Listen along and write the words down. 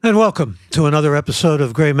And welcome to another episode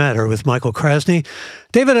of Gray Matter with Michael Krasny.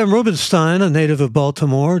 David M. Rubenstein, a native of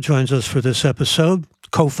Baltimore, joins us for this episode,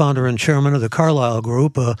 co-founder and chairman of the Carlyle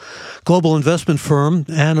Group, a global investment firm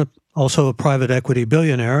and also a private equity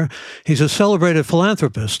billionaire. He's a celebrated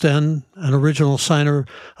philanthropist and an original signer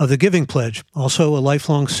of the Giving Pledge, also a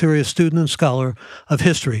lifelong serious student and scholar of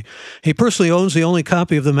history. He personally owns the only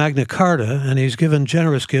copy of the Magna Carta, and he's given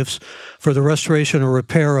generous gifts for the restoration or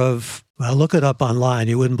repair of, well, look it up online.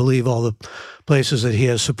 You wouldn't believe all the places that he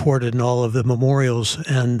has supported and all of the memorials.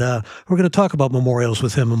 And we're going to talk about memorials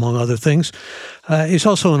with him, among other things. He's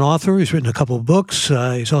also an author. He's written a couple of books.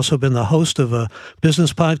 He's also been the host of a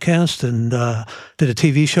business podcast and did a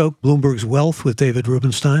TV show, Bloomberg's Wealth, with David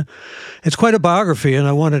Rubenstein. It's quite a biography, and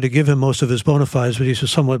I wanted to give him most of his bona fides, but he's a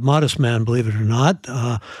somewhat modest man, believe it or not.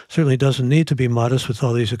 Certainly doesn't need to be modest with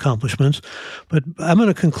all these accomplishments. But I'm going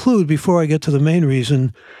to conclude, before I get to the main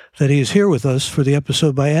reason that he is here with us for the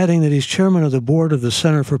episode, by adding that he's chairman of the board of the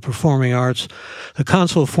Center for Performing Arts, the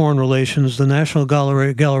Council of Foreign Relations, the National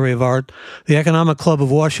Gallery of Art, the Economic Club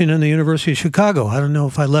of Washington, the University of Chicago. I don't know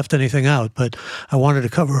if I left anything out, but I wanted to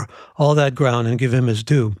cover all that ground and give him his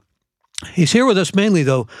due. He's here with us mainly,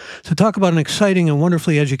 though, to talk about an exciting and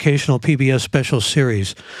wonderfully educational PBS special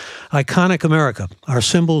series, Iconic America, Our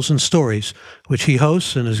Symbols and Stories, which he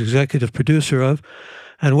hosts and is executive producer of.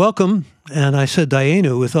 And welcome, and I said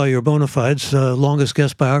Dayenu with all your bona fides, longest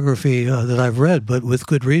guest biography that I've read, but with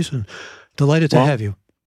good reason. Delighted to have you.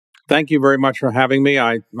 Thank you very much for having me.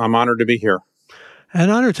 I'm honored to be here.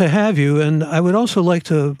 An honor to have you, and I would also like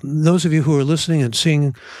to, those of you who are listening and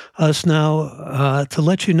seeing us now, to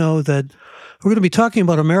let you know that we're going to be talking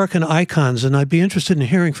about American icons, and I'd be interested in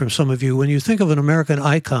hearing from some of you. When you think of an American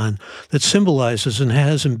icon that symbolizes and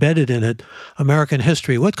has embedded in it American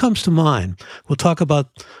history, what comes to mind? We'll talk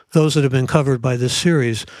about those that have been covered by this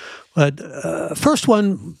series. But first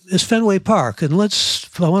one is Fenway Park, and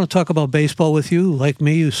I want to talk about baseball with you. Like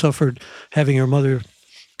me, you suffered having your mother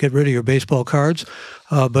get rid of your baseball cards,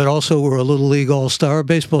 but also were a Little League All-Star.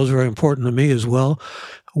 Baseball is very important to me as well.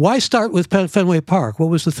 Why start with Fenway Park?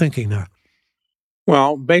 What was the thinking there?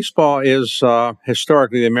 Well, baseball is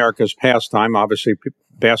historically America's pastime. Obviously,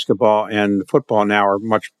 basketball and football now are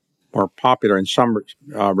much more popular in some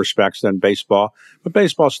respects than baseball. But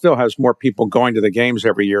baseball still has more people going to the games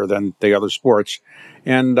every year than the other sports.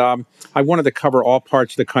 And I wanted to cover all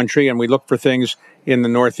parts of the country, and we looked for things in the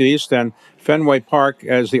Northeast. And Fenway Park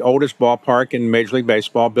is the oldest ballpark in Major League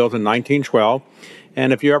Baseball, built in 1912.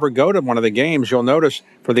 And if you ever go to one of the games, you'll notice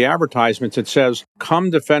for the advertisements, it says, come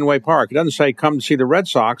to Fenway Park. It doesn't say come to see the Red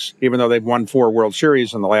Sox, even though they've won 4 World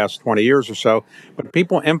Series in the last 20 years or so. But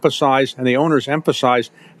people emphasize, and the owners emphasize,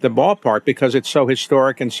 the ballpark because it's so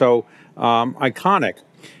historic and so iconic.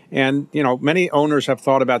 And, many owners have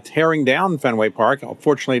thought about tearing down Fenway Park.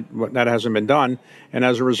 Fortunately, that hasn't been done. And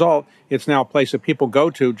as a result, it's now a place that people go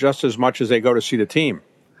to just as much as they go to see the team.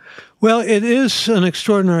 Well, it is an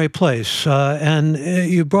extraordinary place, and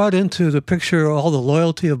you brought into the picture all the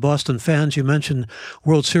loyalty of Boston fans. You mentioned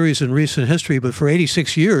World Series in recent history, but for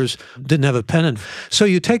 86 years, didn't have a pennant. So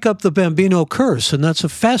you take up the Bambino curse, and that's a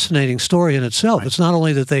fascinating story in itself. It's not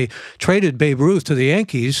only that they traded Babe Ruth to the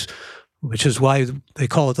Yankees, which is why they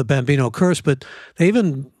call it the Bambino curse, but they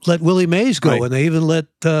even let Willie Mays go, right. And they even let,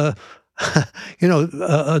 a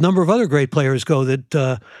number of other great players go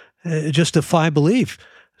that just defy belief.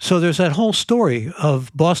 So there's that whole story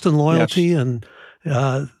of Boston loyalty, yes. And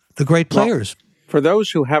the great players. Well, for those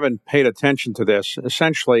who haven't paid attention to this,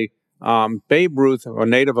 essentially, Babe Ruth, a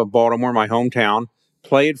native of Baltimore, my hometown,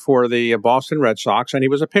 played for the Boston Red Sox, and he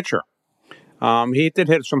was a pitcher. He did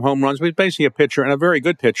hit some home runs, but he's basically a pitcher and a very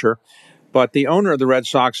good pitcher. But the owner of the Red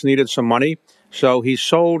Sox needed some money, so he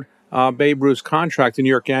sold Babe Ruth's contract to New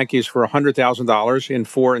York Yankees for $100,000 in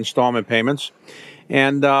 4 installment payments.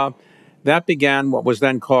 And that began what was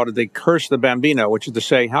then called the curse of the Bambino, which is to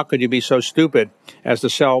say, how could you be so stupid as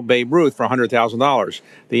to sell Babe Ruth for $100,000?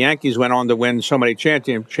 The Yankees went on to win so many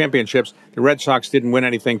championships. The Red Sox didn't win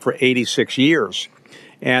anything for 86 years.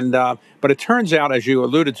 And but it turns out, as you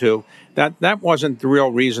alluded to, that wasn't the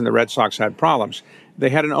real reason the Red Sox had problems.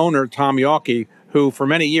 They had an owner, Tom Yawkey, who for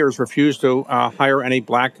many years refused to hire any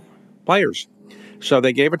black players. So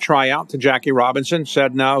they gave a tryout to Jackie Robinson,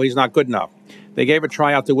 said, no, he's not good enough. They gave a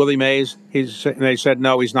tryout to Willie Mays. And they said,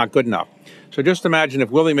 no, he's not good enough. So just imagine if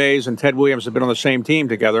Willie Mays and Ted Williams had been on the same team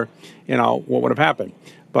together, what would have happened?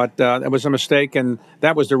 But that was a mistake, and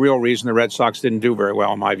that was the real reason the Red Sox didn't do very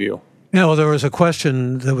well, in my view. Yeah, well, there was a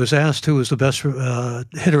question that was asked who was the best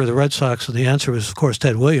hitter of the Red Sox, and the answer was, of course,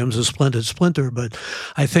 Ted Williams, a splendid splinter. But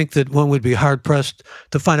I think that one would be hard-pressed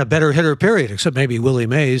to find a better hitter, period, except maybe Willie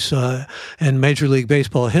Mays in Major League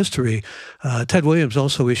Baseball history. Ted Williams,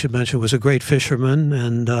 also, we should mention, was a great fisherman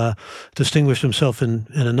and distinguished himself in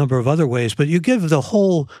a number of other ways. But you give the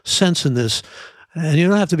whole sense in this. And you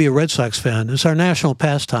don't have to be a Red Sox fan. It's our national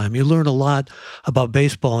pastime. You learn a lot about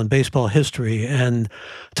baseball and baseball history. And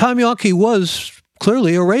Tom Yawkey was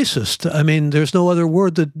clearly a racist. I mean, there's no other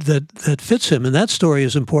word that fits him. And that story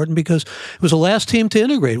is important because it was the last team to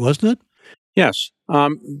integrate, wasn't it? Yes.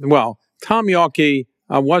 Well, Tom Yawkey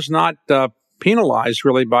was not penalized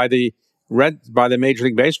really by the Major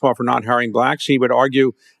League Baseball for not hiring blacks. He would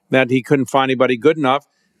argue that he couldn't find anybody good enough.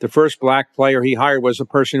 The first black player he hired was a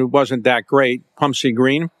person who wasn't that great, Pumpsy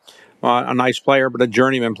Green, a nice player, but a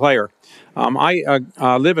journeyman player.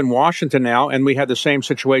 I live in Washington now, and we had the same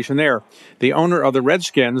situation there. The owner of the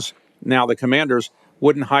Redskins, now the Commanders,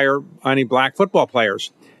 wouldn't hire any black football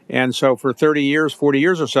players. And so for 30 years, 40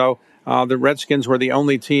 years or so, the Redskins were the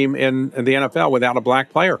only team in the NFL without a black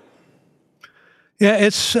player. Yeah,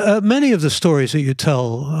 it's many of the stories that you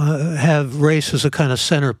tell have race as a kind of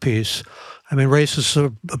centerpiece. I mean, race is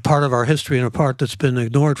a part of our history and a part that's been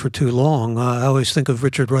ignored for too long. I always think of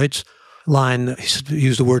Richard Wright's line. He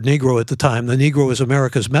used the word Negro at the time. The Negro is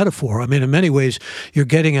America's metaphor. I mean, in many ways, you're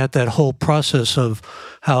getting at that whole process of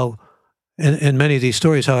how, in many of these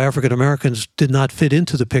stories, how African Americans did not fit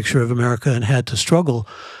into the picture of America and had to struggle,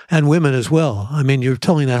 and women as well. I mean, you're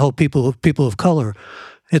telling that whole people of color.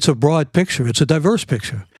 It's a broad picture. It's a diverse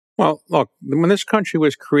picture. Well, look, when this country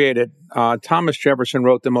was created, Thomas Jefferson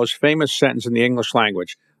wrote the most famous sentence in the English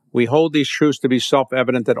language. We hold these truths to be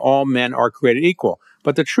self-evident that all men are created equal.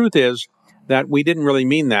 But the truth is that we didn't really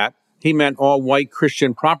mean that. He meant all white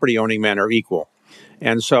Christian property-owning men are equal.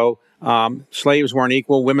 And so slaves weren't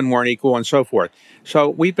equal, women weren't equal, and so forth. So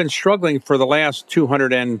we've been struggling for the last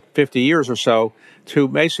 250 years or so to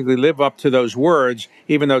basically live up to those words,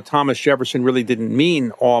 even though Thomas Jefferson really didn't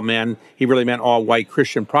mean all men. He really meant all white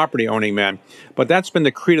Christian property-owning men. But that's been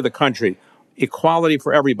the creed of the country, equality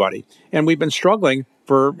for everybody. And we've been struggling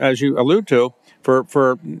for, as you allude to,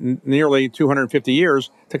 for nearly 250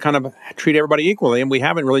 years to kind of treat everybody equally, and we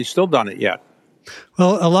haven't really still done it yet.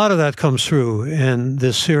 Well, a lot of that comes through in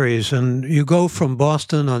this series, and you go from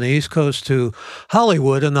Boston on the East Coast to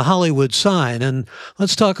Hollywood and the Hollywood sign. And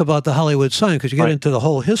let's talk about the Hollywood sign, because you get into the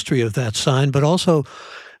whole history of that sign, but also,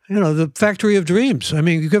 you know, the factory of dreams. I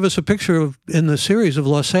mean, you give us a picture in the series of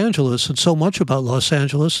Los Angeles, and so much about Los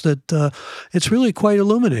Angeles that it's really quite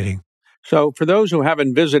illuminating. So for those who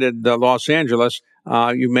haven't visited Los Angeles,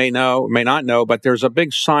 you may know, may not know, but there's a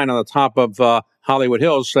big sign on the top of Hollywood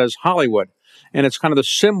Hills that says Hollywood. And it's kind of the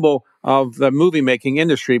symbol of the movie-making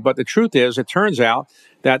industry. But the truth is, it turns out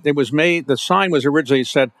that the sign was originally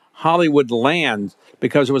said Hollywood Land,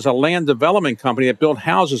 because it was a land development company that built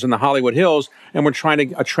houses in the Hollywood Hills and were trying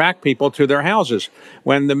to attract people to their houses.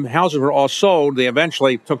 When the houses were all sold, they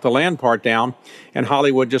eventually took the land part down, and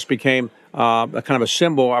Hollywood just became a kind of a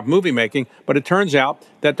symbol of movie making. But it turns out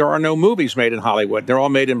that there are no movies made in Hollywood. They're all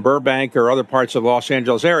made in Burbank or other parts of the Los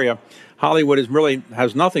Angeles area. Hollywood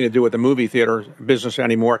has nothing to do with the movie theater business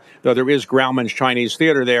anymore, though there is Grauman's Chinese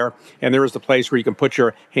Theater there, and there is the place where you can put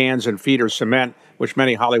your hands and feet or cement, which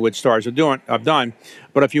many Hollywood stars have done.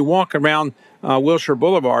 But if you walk around Wilshire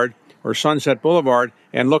Boulevard or Sunset Boulevard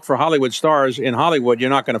and look for Hollywood stars in Hollywood,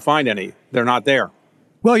 you're not going to find any. They're not there.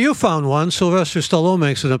 Well, you found one. Sylvester Stallone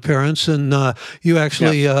makes an appearance, and you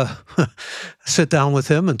actually sit down with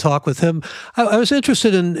him and talk with him. I was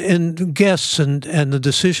interested in guests and the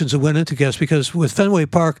decisions that went into guests, because with Fenway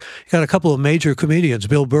Park, you got a couple of major comedians,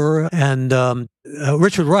 Bill Burr and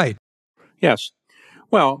Richard Wright. Yes.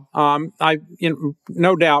 Well,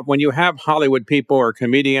 no doubt when you have Hollywood people or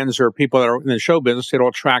comedians or people that are in the show business, it'll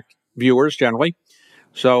attract viewers generally.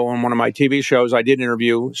 So on one of my TV shows, I did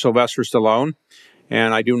interview Sylvester Stallone.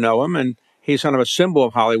 And I do know him, and he's kind of a symbol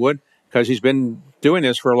of Hollywood because he's been doing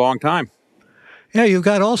this for a long time. Yeah, you've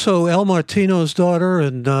got also Al Martino's daughter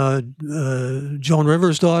and Joan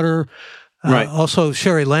Rivers' daughter. Right. Also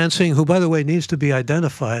Sherry Lansing, who, by the way, needs to be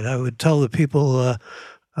identified. I would tell the people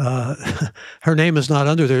her name is not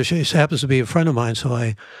under there. She happens to be a friend of mine, so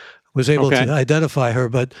I was able to identify her.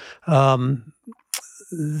 But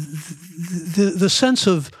the sense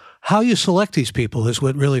of how you select these people is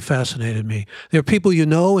what really fascinated me. They're people you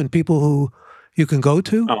know and people who you can go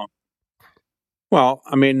to. Oh. Well,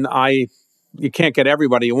 I mean, I you can't get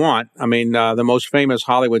everybody you want. I mean, the most famous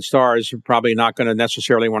Hollywood stars are probably not going to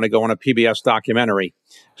necessarily want to go on a PBS documentary.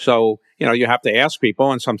 So, you have to ask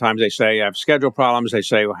people, and sometimes they say, I have schedule problems. They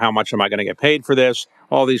say, well, how much am I going to get paid for this?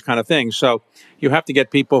 All these kind of things. So you have to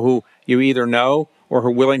get people who you either know or who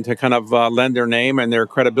are willing to kind of lend their name and their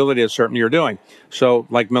credibility to something you're doing. So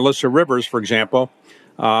like Melissa Rivers, for example,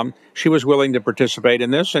 she was willing to participate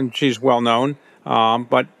in this, and she's well known.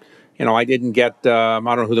 But I didn't get, I don't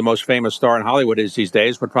know who the most famous star in Hollywood is these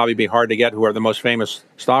days. Would probably be hard to get whoever the most famous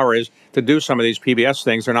star is to do some of these PBS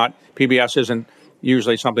things. PBS isn't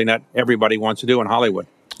usually something that everybody wants to do in Hollywood.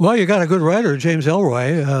 Well, you got a good writer, James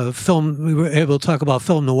Ellroy. We were able to talk about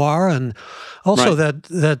film noir and also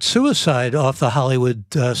that suicide off the Hollywood.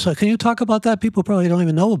 So can you talk about that? People probably don't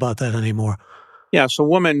even know about that anymore. Yeah, so a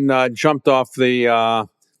woman jumped off the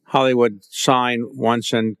Hollywood sign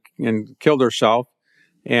once and killed herself.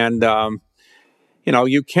 And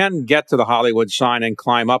you can get to the Hollywood sign and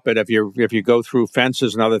climb up it if you go through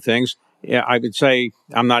fences and other things. Yeah, I would say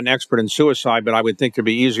I'm not an expert in suicide, but I would think there'd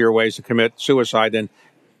be easier ways to commit suicide than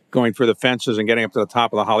going through the fences and getting up to the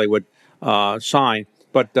top of the Hollywood sign.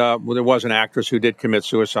 But there was an actress who did commit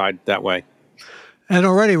suicide that way. And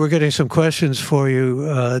already we're getting some questions for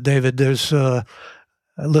you, David. There's a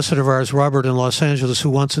listener of ours, Robert in Los Angeles,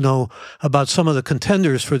 who wants to know about some of the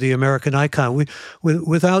contenders for the American icon.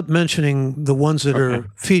 Without mentioning the ones that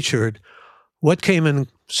are featured, what came in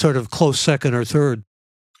sort of close second or third?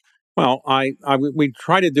 Well, we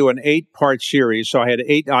tried to do an 8-part series, so I had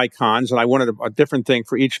 8 icons, and I wanted a different thing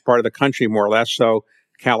for each part of the country, more or less. So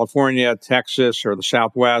California, Texas, or the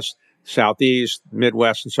Southwest, Southeast,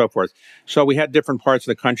 Midwest, and so forth. So we had different parts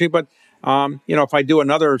of the country, but if I do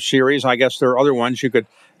another series, I guess there are other ones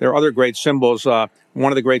there are other great symbols. One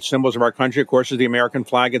of the great symbols of our country, of course, is the American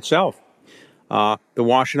flag itself. The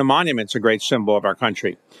Washington Monument's a great symbol of our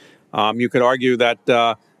country. You could argue that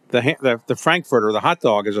the Frankfurter, the hot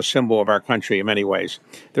dog, is a symbol of our country in many ways.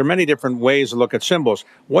 There are many different ways to look at symbols.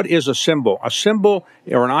 What is a symbol? A symbol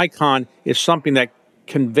or an icon is something that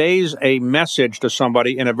conveys a message to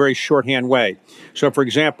somebody in a very shorthand way. So, for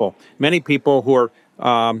example, many people who are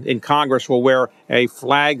in Congress will wear a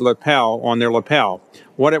flag lapel on their lapel.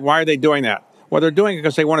 Why are they doing that? Well, they're doing it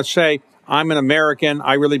because they want to say, I'm an American,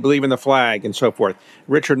 I really believe in the flag, and so forth.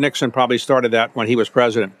 Richard Nixon probably started that when he was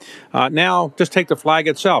president. Now, just take the flag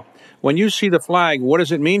itself. When you see the flag, what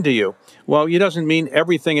does it mean to you? Well, it doesn't mean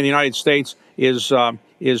everything in the United States is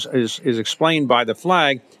explained by the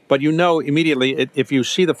flag, but immediately, if you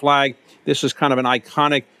see the flag, this is kind of an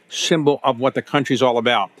iconic symbol of what the country's all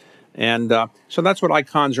about. And so that's what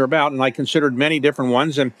icons are about, and I considered many different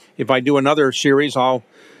ones, and if I do another series, I'll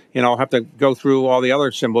have to go through all the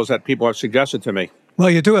other symbols that people have suggested to me. Well,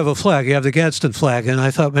 you do have a flag. You have the Gadsden flag, and I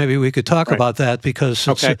thought maybe we could talk about that because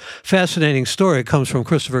it's a fascinating story. It comes from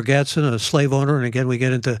Christopher Gadsden, a slave owner, and again, we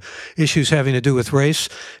get into issues having to do with race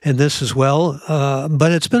in this as well.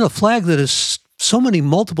 But it's been a flag that has so many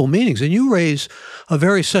multiple meanings, and you raise a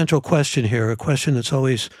very central question here, a question that's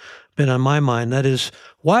always been on my mind. That is,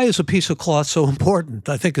 why is a piece of cloth so important?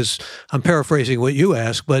 I think I'm paraphrasing what you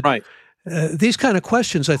asked, but these kind of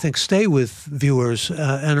questions, I think, stay with viewers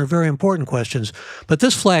and are very important questions. But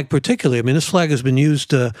this flag particularly, this flag has been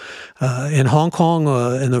used in Hong Kong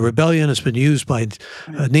in the rebellion. It's been used by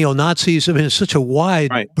neo-Nazis. It's such a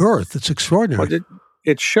wide berth. It's extraordinary. Well,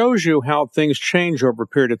 it shows you how things change over a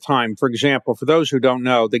period of time. For example, for those who don't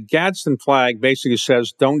know, the Gadsden flag basically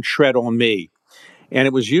says, "Don't tread on me." And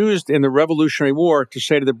it was used in the Revolutionary War to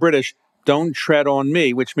say to the British, "Don't tread on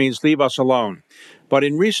me," which means leave us alone. But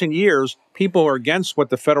in recent years, people who are against what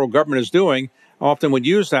the federal government is doing often would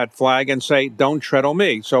use that flag and say, "Don't tread on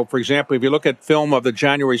me." So, for example, if you look at film of the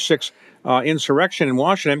January 6th insurrection in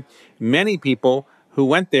Washington, many people who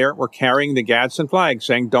went there were carrying the Gadsden flag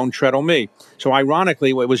saying, "Don't tread on me." So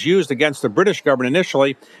ironically, it was used against the British government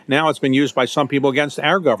initially. Now it's been used by some people against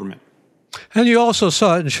our government. And you also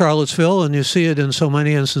saw it in Charlottesville, and you see it in so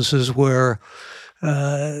many instances where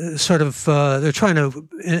they're trying to,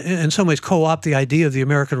 in some ways, co-opt the idea of the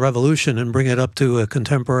American Revolution and bring it up to a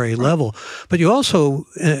contemporary level. But you also,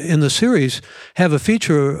 in the series, have a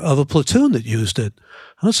feature of a platoon that used it.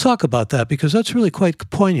 Let's talk about that, because that's really quite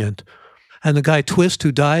poignant. And the guy Twist,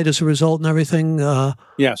 who died as a result and everything.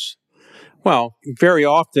 Yes. Well, very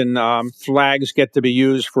often flags get to be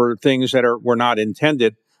used for things that were not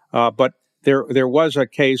intended. But there was a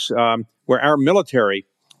case where our military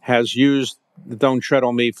has used the "Don't Tread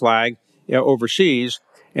on Me" flag overseas,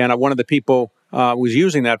 and one of the people who was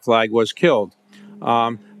using that flag was killed.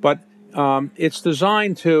 But it's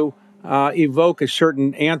designed to evoke a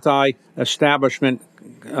certain anti-establishment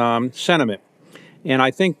sentiment. And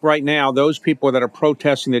I think right now those people that are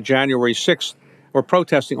protesting the January 6th or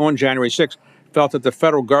protesting on January 6th felt that the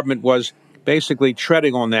federal government was basically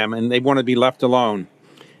treading on them and they want to be left alone.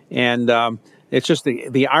 And it's just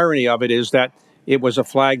the irony of it is that it was a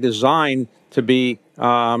flag designed to be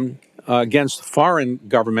against foreign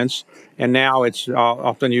governments, and now it's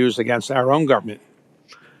often used against our own government.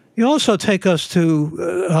 You also take us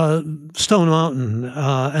to Stone Mountain,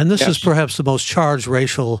 and this is perhaps the most charged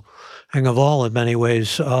racial thing of all in many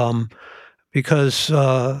ways, because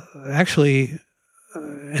actually,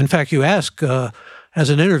 in fact, you ask, as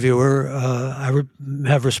an interviewer,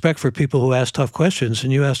 have respect for people who ask tough questions,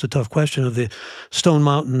 and you asked a tough question of the Stone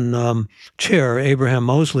Mountain chair, Abraham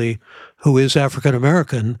Mosley, who is African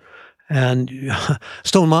American. And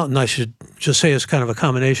Stone Mountain, I should just say, is kind of a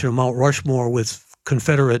combination of Mount Rushmore with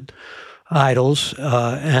Confederate idols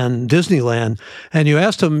and Disneyland. And you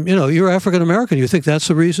asked him, you're African American. You think that's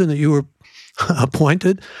the reason that you were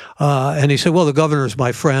appointed? And he said, well, the governor's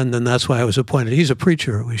my friend, and that's why I was appointed. He's a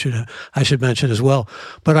preacher, I should mention as well.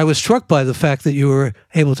 But I was struck by the fact that you were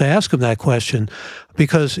able to ask him that question,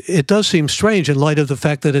 because it does seem strange in light of the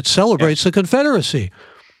fact that it celebrates the Confederacy.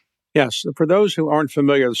 Yes. For those who aren't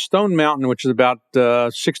familiar, Stone Mountain, which is about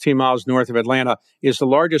 16 miles north of Atlanta, is the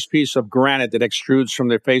largest piece of granite that extrudes from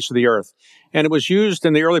the face of the earth. And it was used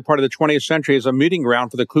in the early part of the 20th century as a meeting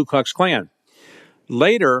ground for the Ku Klux Klan.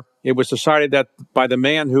 Later, it was decided that by the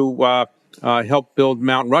man who helped build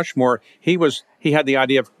Mount Rushmore, he had the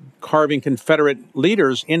idea of carving Confederate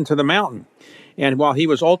leaders into the mountain. And while he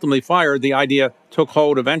was ultimately fired, the idea took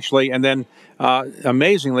hold eventually. And then,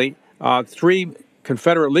 amazingly, 3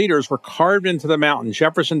 Confederate leaders were carved into the mountain.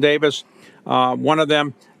 Jefferson Davis, one of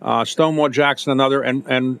them, Stonewall Jackson, another,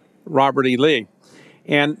 and Robert E. Lee.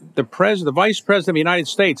 And the vice president of the United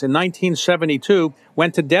States in 1972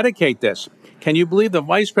 went to dedicate this. Can you believe the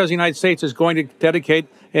vice president of the United States is going to dedicate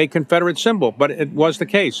a Confederate symbol? But it was the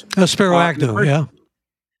case. Spiro Agnew, yeah.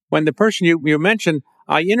 When the person you mentioned,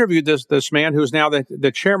 I interviewed this man who's now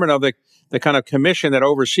the chairman of the kind of commission that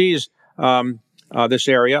oversees this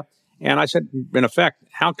area. And I said, in effect,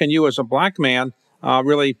 how can you as a black man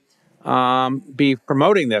really be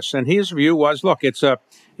promoting this? And his view was, look,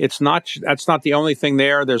 that's not the only thing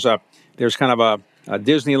there. There's kind of a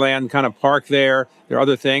Disneyland kind of park there. There are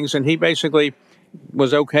other things. And he basically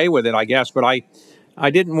was okay with it, I guess. But I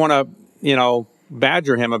didn't want to,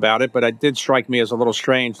 badger him about it. But it did strike me as a little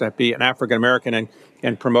strange to be an African American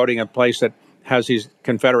and promoting a place that has these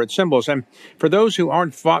Confederate symbols. And for those who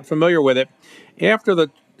aren't familiar with it, after the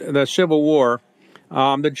Civil War,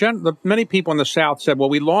 many people in the South said, well,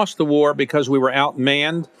 we lost the war because we were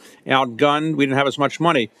outmanned, outgunned, we didn't have as much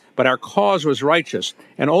money, but our cause was righteous.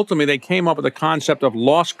 And ultimately, they came up with the concept of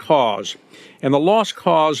lost cause. And the lost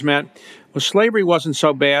cause meant, well, slavery wasn't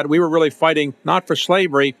so bad. We were really fighting not for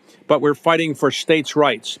slavery, but we're fighting for states'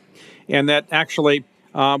 rights. And that actually,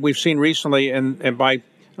 we've seen recently, and by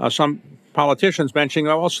some politicians mentioning,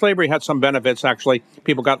 well, slavery had some benefits, actually.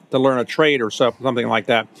 People got to learn a trade or something like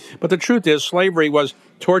that. But the truth is, slavery was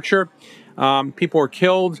torture. People were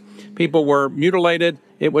killed. People were mutilated.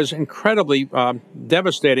 It was incredibly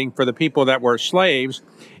devastating for the people that were slaves.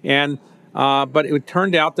 But it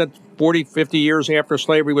turned out that 40, 50 years after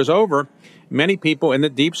slavery was over, many people in the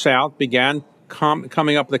Deep South began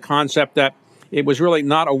coming up with the concept that it was really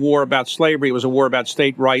not a war about slavery. It was a war about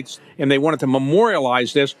state rights. And they wanted to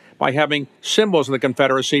memorialize this by having symbols of the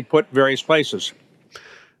Confederacy put various places.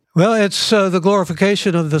 Well, it's the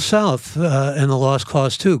glorification of the South in the Lost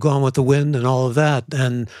Cause, too, Gone with the Wind and all of that.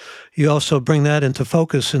 And you also bring that into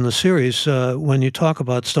focus in the series when you talk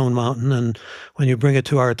about Stone Mountain and when you bring it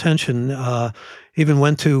to our attention. Even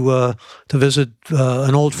went to visit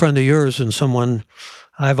an old friend of yours and someone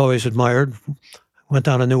I've always admired. Went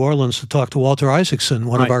down to New Orleans to talk to Walter Isaacson,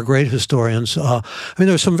 one of our great historians.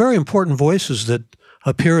 There's some very important voices that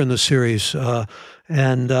appear in the series,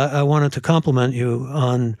 and I wanted to compliment you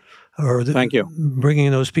on Thank you.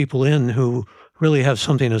 Bringing those people in who really have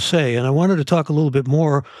something to say. And I wanted to talk a little bit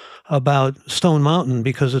more about Stone Mountain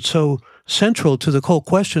because it's so central to the whole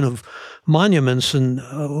question of monuments and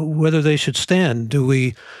whether they should stand. Do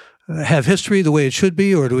we have history the way it should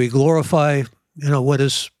be, or do we glorify, what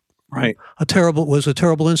is a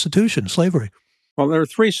terrible institution, slavery? Well, there are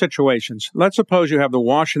 3 situations. Let's suppose you have the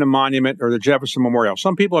Washington Monument or the Jefferson Memorial.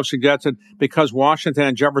 Some people have suggested because Washington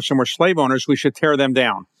and Jefferson were slave owners, we should tear them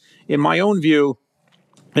down. In my own view,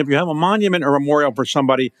 if you have a monument or memorial for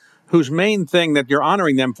somebody whose main thing that you're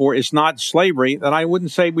honoring them for is not slavery, then I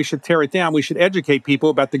wouldn't say we should tear it down. We should educate people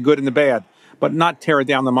about the good and the bad. but not tear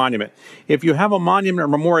down the monument. If you have a monument or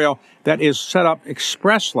memorial that is set up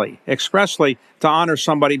expressly to honor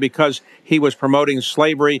somebody because he was promoting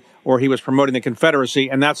slavery or he was promoting the Confederacy,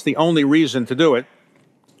 and that's the only reason to do it,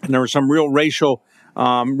 and there were some real racial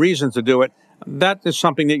reasons to do it, that is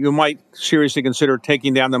something that you might seriously consider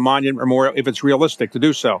taking down the monument memorial if it's realistic to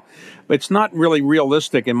do so. But it's not really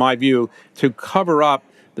realistic, in my view, to cover up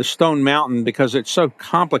the stone mountain because it's so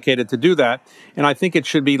complicated to do that. And I think it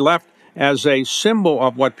should be left as a symbol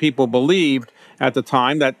of what people believed at the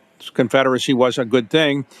time, that Confederacy was a good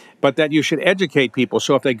thing, but that you should educate people.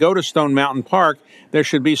 So if they go to Stone Mountain Park, there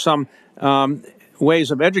should be some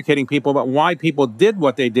ways of educating people about why people did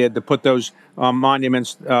what they did to put those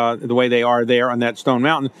monuments the way they are there on that Stone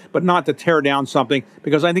Mountain, but not to tear down something.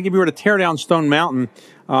 Because I think if you were to tear down Stone Mountain,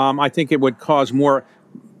 I think it would cause more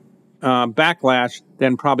backlash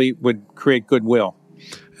than probably would create goodwill.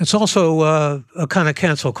 It's also a kind of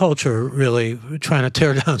cancel culture, really, trying to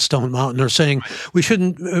tear down Stone Mountain or saying we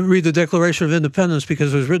shouldn't read the Declaration of Independence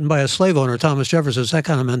because it was written by a slave owner, Thomas Jefferson. It's that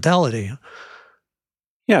kind of mentality.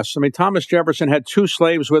 Yes, I mean, Thomas Jefferson had 2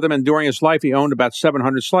 slaves with him, and during his life, he owned about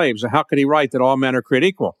 700 slaves. How could he write that all men are created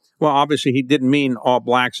equal? Well, obviously, he didn't mean all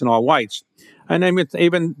blacks and all whites. And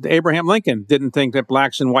even Abraham Lincoln didn't think that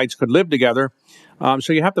blacks and whites could live together.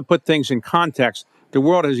 So you have to put things in context. The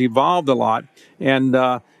world has evolved a lot, and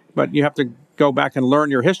but you have to go back and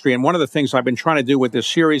learn your history. And one of the things I've been trying to do with this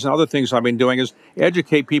series and other things I've been doing is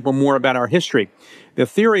educate people more about our history. The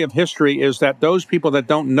theory of history is that those people that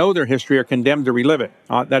don't know their history are condemned to relive it.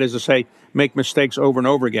 That is to say, make mistakes over and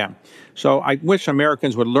over again. So I wish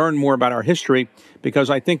Americans would learn more about our history, because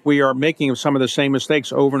I think we are making some of the same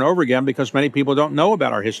mistakes over and over again because many people don't know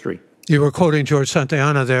about our history. You were quoting George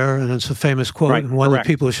Santayana there, and it's a famous quote, Right, and one correct.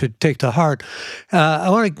 that people should take to heart. I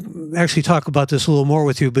want to actually talk about this a little more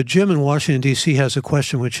with you, but Jim in Washington, D.C. has a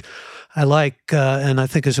question which I like and I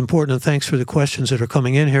think is important, and thanks for the questions that are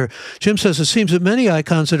coming in here. Jim says, it seems that many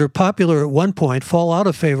icons that are popular at one point fall out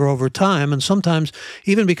of favor over time and sometimes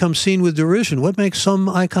even become seen with derision. What makes some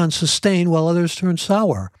icons sustain while others turn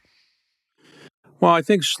sour? Well, I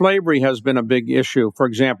think slavery has been a big issue. For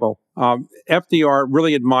example, FDR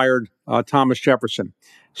really admired Thomas Jefferson.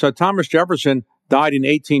 So Thomas Jefferson died in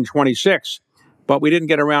 1826, but we didn't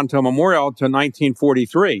get around to a memorial until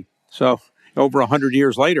 1943. So over 100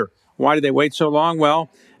 years later. Why did they wait so long?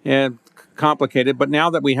 Well, complicated. But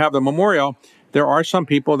now that we have the memorial, there are some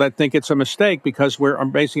people that think it's a mistake because we're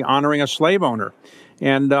basically honoring a slave owner.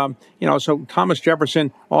 And, so Thomas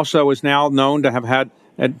Jefferson also is now known to have had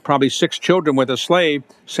probably 6 children with a slave,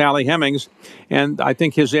 Sally Hemings, and I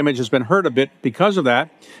think his image has been hurt a bit because of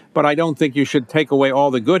that, but I don't think you should take away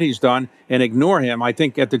all the good he's done and ignore him. I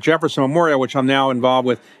think at the Jefferson Memorial, which I'm now involved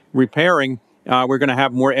with repairing, we're going to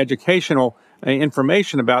have more educational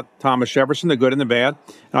information about Thomas Jefferson, the good and the bad,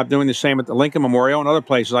 and I'm doing the same at the Lincoln Memorial and other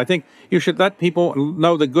places. I think you should let people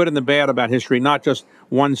know the good and the bad about history, not just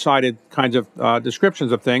one-sided kinds of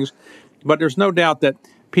descriptions of things, but there's no doubt that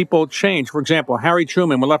people change. For example, Harry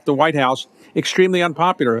Truman, when left the White House, extremely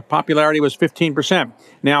unpopular. Popularity was 15%.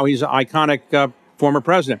 Now he's an iconic former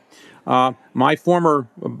president. My former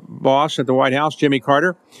boss at the White House, Jimmy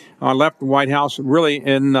Carter, left the White House really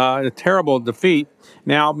in a terrible defeat.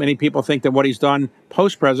 Now many people think that what he's done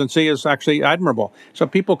post-presidency is actually admirable. So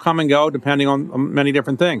people come and go depending on many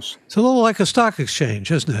different things. It's a little like a stock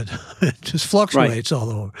exchange, isn't it? It just fluctuates all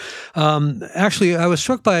over. Actually, I was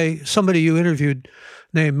struck by somebody you interviewed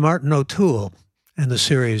named Martin O'Toole in the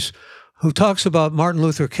series, who talks about Martin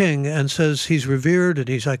Luther King and says he's revered and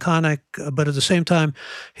he's iconic, but at the same time,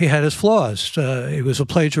 he had his flaws. He was a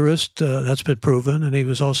plagiarist, that's been proven, and he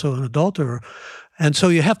was also an adulterer. And so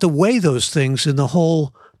you have to weigh those things in the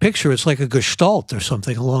whole picture. It's like a gestalt or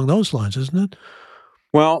something along those lines, isn't it?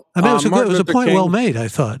 Well, I mean, it was a point King, well made, I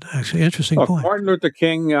thought, actually. Interesting point. Martin Luther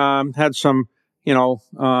King had some,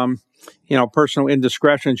 personal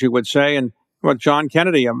indiscretions, you would say, and John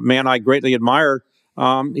Kennedy, a man I greatly admired,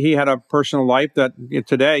 he had a personal life that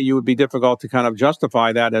today you would be difficult to kind of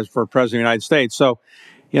justify that as for president of the United States. So,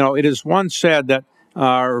 it is once said that,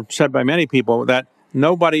 or said by many people, that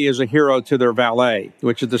nobody is a hero to their valet,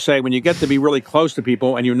 which is to say, when you get to be really close to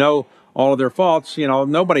people and you know all of their faults,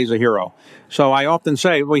 nobody's a hero. So I often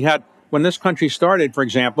say when this country started, for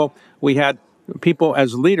example, we had people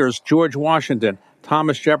as leaders, George Washington,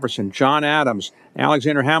 Thomas Jefferson, John Adams,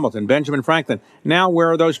 Alexander Hamilton, Benjamin Franklin. Now,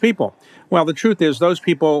 where are those people? Well, the truth is those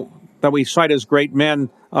people that we cite as great men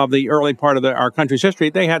of the early part of our country's history,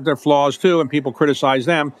 they had their flaws too, and people criticize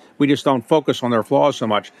them. We just don't focus on their flaws so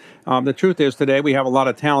much. The truth is, today we have a lot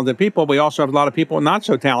of talented people. We also have a lot of people not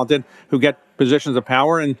so talented who get positions of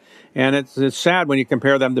power, and it's sad when you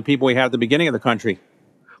compare them to people we had at the beginning of the country.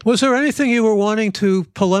 Was there anything you were wanting to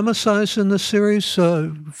polemicize in this series?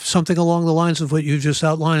 Something along the lines of what you just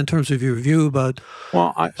outlined in terms of your view about...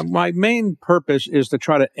 Well, my main purpose is to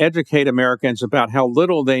try to educate Americans about how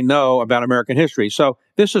little they know about American history. So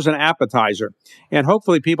this is an appetizer. And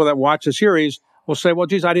hopefully people that watch the series will say, well,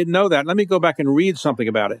 geez, I didn't know that. Let me go back and read something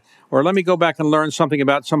about it. Or let me go back and learn something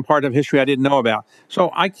about some part of history I didn't know about. So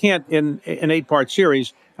I can't, in an 8-part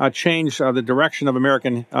series, change the direction of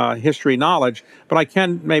American history knowledge, but I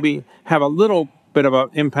can maybe have a little bit of an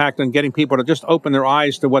impact on getting people to just open their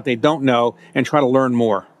eyes to what they don't know and try to learn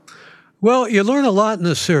more. Well, you learn a lot in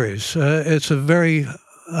this series. It's a very,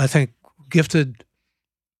 I think, gifted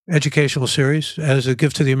educational series as a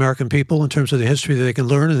gift to the American people in terms of the history that they can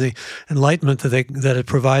learn and the enlightenment that it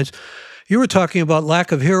provides. You were talking about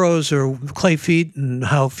lack of heroes or clay feet and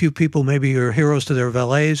how few people maybe are heroes to their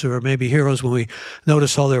valets or maybe heroes when we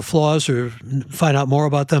notice all their flaws or find out more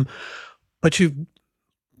about them. But you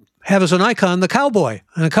have as an icon the cowboy.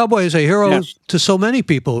 And the cowboy is a hero to so many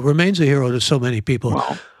people, remains a hero to so many people.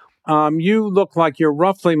 Well, you look like you're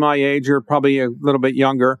roughly my age. You're probably a little bit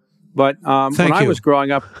younger. But when I was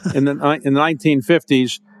growing up in the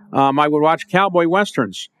 1950s, I would watch cowboy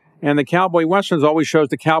westerns. And the cowboy westerns always shows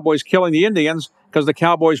the cowboys killing the Indians because the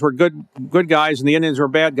cowboys were good guys and the Indians were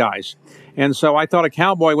bad guys. And so I thought a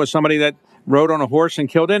cowboy was somebody that rode on a horse and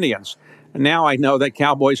killed Indians. And now I know that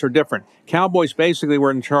cowboys are different. Cowboys basically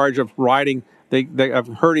were in charge of riding, of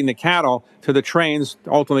herding the cattle to the trains,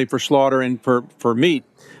 ultimately for slaughter and for meat.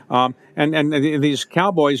 And these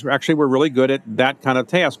cowboys actually were really good at that kind of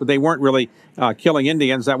task, but they weren't really killing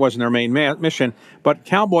Indians. That wasn't their main mission. But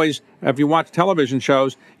cowboys, if you watch television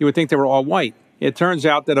shows, you would think they were all white. It turns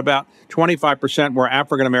out that about 25% were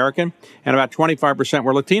African American and about 25%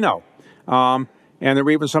 were Latino. And there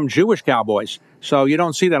were even some Jewish cowboys. So you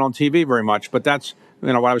don't see that on TV very much, but that's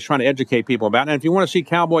what I was trying to educate people about. And if you want to see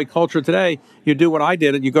cowboy culture today, you do what I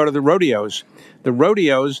did, and you go to the rodeos. The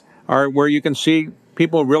rodeos are where you can see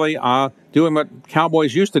people really doing what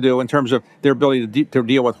cowboys used to do in terms of their ability to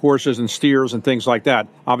deal with horses and steers and things like that.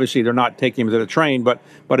 Obviously, they're not taking them to the train, but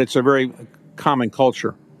it's a very common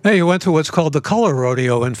culture. Hey, you went to what's called the Color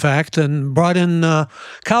Rodeo, in fact, and brought in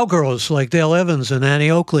cowgirls like Dale Evans and Annie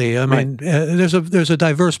Oakley. I mean, there's a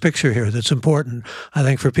diverse picture here that's important, I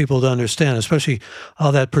think, for people to understand, especially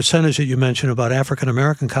that percentage that you mentioned about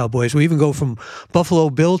African-American cowboys. We even go from Buffalo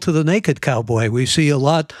Bill to the naked cowboy. We see a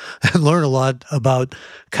lot and learn a lot about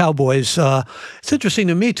cowboys. It's interesting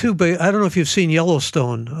to me, too, but I don't know if you've seen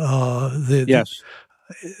Yellowstone. Yes.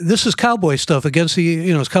 This is cowboy stuff against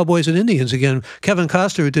it's cowboys and Indians again. Kevin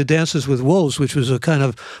Costner, who did Dances with Wolves, which was a kind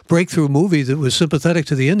of breakthrough movie that was sympathetic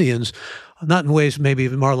to the Indians, not in ways maybe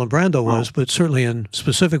even Marlon Brando was, but certainly in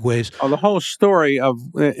specific ways. The whole story of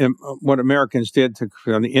what Americans did to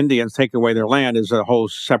the Indians take away their land is a whole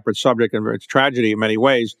separate subject, and it's tragedy in many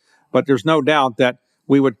ways. But there's no doubt that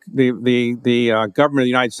the government of the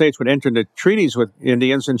United States would enter into treaties with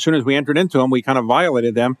Indians, and as soon as we entered into them, we kind of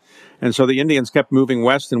violated them. And so the Indians kept moving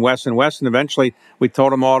west and west and west, and eventually we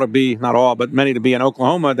told them all to be, not all, but many to be in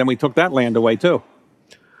Oklahoma. Then we took that land away too.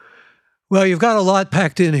 Well, you've got a lot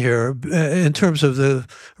packed in here in terms of the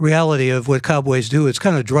reality of what cowboys do. It's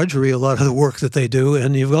kind of drudgery, a lot of the work that they do.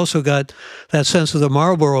 And you've also got that sense of the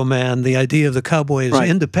Marlboro Man, the idea of the cowboy as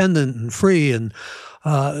independent and free and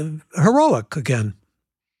heroic again.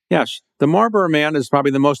 Yes. The Marlboro Man is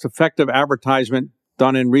probably the most effective advertisement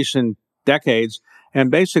done in recent decades.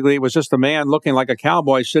 And basically, it was just a man looking like a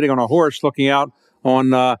cowboy sitting on a horse looking out on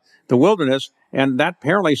the wilderness. And that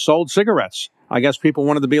apparently sold cigarettes. I guess people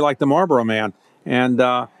wanted to be like the Marlboro Man. And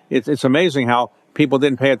it's amazing how people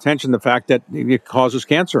didn't pay attention to the fact that it causes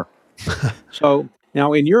cancer. So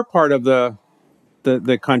now in your part of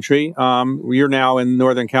the country, you're now in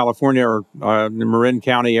Northern California or the Marin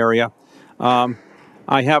County area.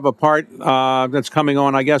 I have a part that's coming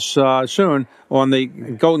on, I guess, soon on the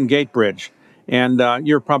Golden Gate Bridge. And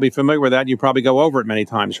you're probably familiar with that. You probably go over it many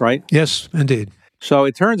times, right? Yes, indeed. So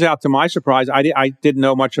it turns out, to my surprise, I didn't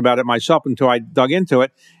know much about it myself until I dug into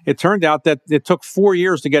it. It turned out that it took 4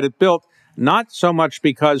 years to get it built, not so much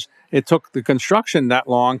because it took the construction that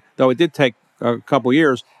long, though it did take a couple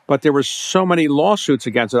years, but there were so many lawsuits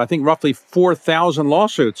against it. I think roughly 4,000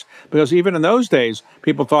 lawsuits, because even in those days,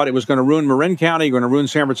 people thought it was going to ruin Marin County, going to ruin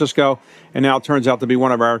San Francisco, and now it turns out to be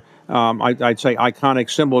one of our, I'd say, iconic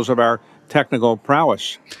symbols of our technical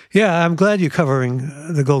prowess. Yeah, I'm glad you're covering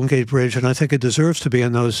the Golden Gate Bridge, and I think it deserves to be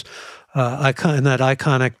in those in that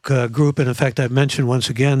iconic group. And in fact, I've mentioned once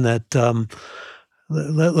again that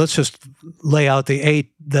let's just lay out the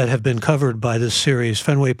 8 that have been covered by this series: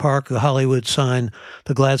 Fenway Park, the Hollywood sign,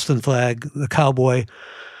 the Gladstone flag, the cowboy,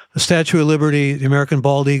 the Statue of Liberty, the American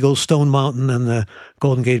bald eagle, Stone Mountain, and the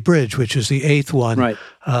Golden Gate Bridge, which is the 8th one. Right.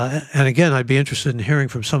 And again, I'd be interested in hearing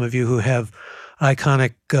from some of you who have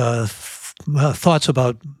iconic thoughts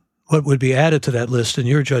about what would be added to that list in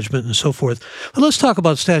your judgment and so forth. But let's talk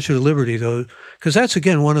about Statue of Liberty, though, because that's,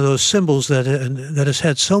 again, one of those symbols that has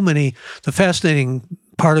had so many. The fascinating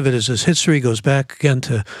part of it is its history goes back again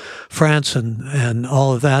to France and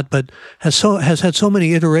all of that, but has had so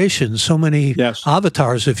many iterations, so many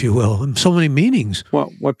avatars, if you will, and so many meanings. Well,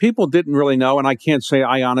 what people didn't really know, and I can't say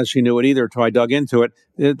I honestly knew it either until I dug into it,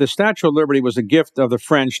 the Statue of Liberty was a gift of the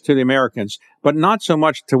French to the Americans, but not so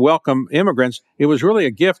much to welcome immigrants. It was really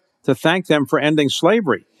a gift to thank them for ending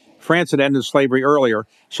slavery. France had ended slavery earlier,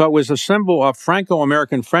 so it was a symbol of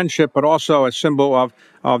Franco-American friendship, but also a symbol of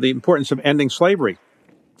the importance of ending slavery.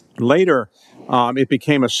 Later, it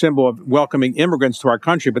became a symbol of welcoming immigrants to our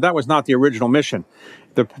country, but that was not the original mission.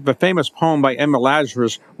 The famous poem by Emma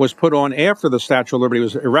Lazarus was put on after the Statue of Liberty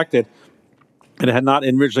was erected, and it had not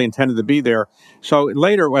originally intended to be there. So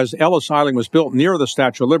later, as Ellis Island was built near the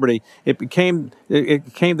Statue of Liberty, it came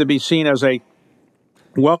to be seen as a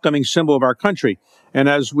welcoming symbol of our country. And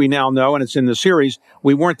as we now know, and it's in the series,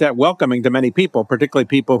 we weren't that welcoming to many people, particularly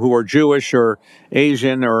people who were Jewish or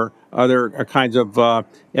Asian or other kinds of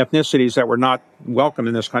ethnicities that were not welcome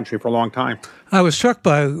in this country for a long time. I was struck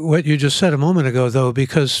by what you just said a moment ago, though,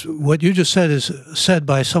 because what you just said is said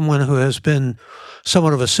by someone who has been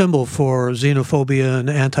somewhat of a symbol for xenophobia and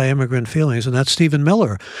anti-immigrant feelings, and that's Stephen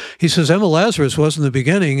Miller. He says Emma Lazarus wasn't the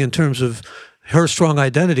beginning in terms of her strong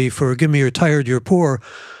identity for "give me your tired, you're poor."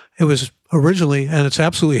 It was originally, and it's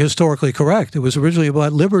absolutely historically correct, it was originally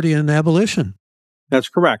about liberty and abolition. That's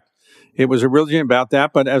correct. It was originally about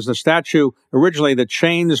that, but as the statue, originally the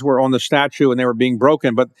chains were on the statue and they were being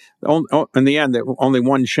broken, but in the end, only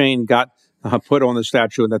one chain got put on the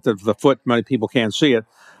statue, and that the foot, many people can't see it.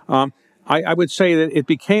 I would say that it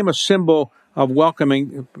became a symbol of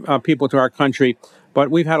welcoming people to our country, but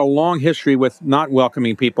we've had a long history with not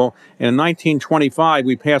welcoming people. And in 1925,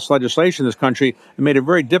 we passed legislation in this country that made it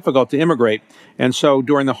very difficult to immigrate. And so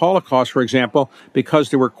during the Holocaust, for example, because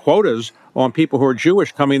there were quotas on people who are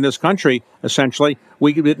Jewish coming in this country, essentially,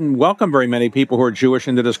 we didn't welcome very many people who are Jewish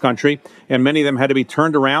into this country, and many of them had to be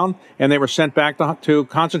turned around, and they were sent back to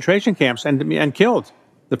concentration camps and killed.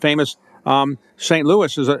 The famous St.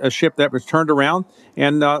 Louis is a ship that was turned around,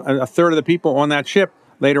 and a third of the people on that ship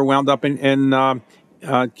later wound up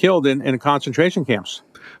killed in concentration camps.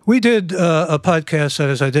 We did a podcast, that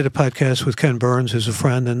is, I did a podcast with Ken Burns, who's a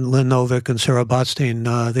friend, and Lynn Novick and Sarah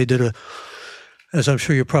Botstein. They did as I'm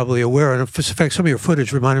sure you're probably aware, and in fact, some of your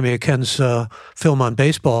footage reminded me of Ken's film on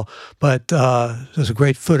baseball, but there's a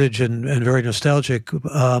great footage and very nostalgic.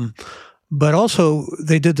 But also,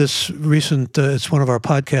 they did this recent, it's one of our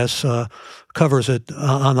podcasts, covers it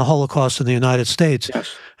on the Holocaust in the United States.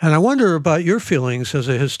 Yes. And I wonder about your feelings as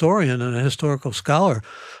a historian and a historical scholar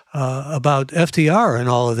about FDR and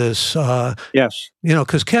all of this. Yes. You know,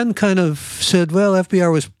 because Ken kind of said, well,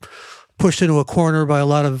 FDR was pushed into a corner by a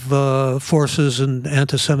lot of forces and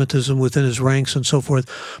anti-Semitism within his ranks and so forth.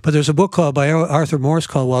 But there's a book by Arthur Morse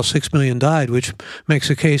called While 6 Million Died, which makes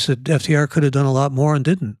a case that FDR could have done a lot more and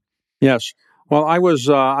didn't. Yes. Well, I was,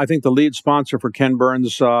 I think, the lead sponsor for Ken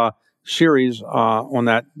Burns' series on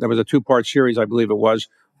that. That was a 2-part series, I believe it was,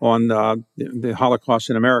 on the Holocaust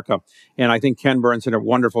in America. And I think Ken Burns did a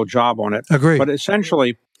wonderful job on it. Agreed. But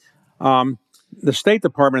essentially, the State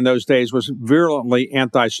Department in those days was virulently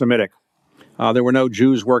anti-Semitic. There were no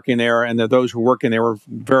Jews working there, and those who were working there were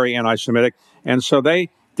very anti-Semitic. And so they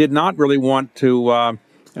did not really want to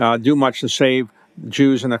do much to save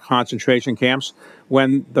Jews in the concentration camps.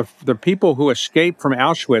 When the people who escaped from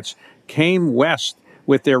Auschwitz came west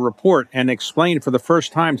with their report and explained for the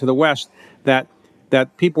first time to the West that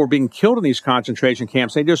people were being killed in these concentration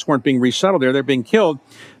camps, they just weren't being resettled there, they're being killed,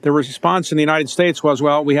 the response in the United States was,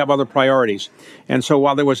 well, we have other priorities. And so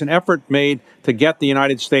while there was an effort made to get the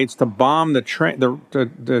United States to bomb the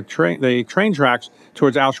train tracks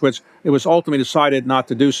towards Auschwitz, it was ultimately decided not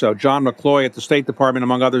to do so. John McCloy at the State Department,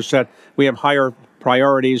 among others, said, we have higher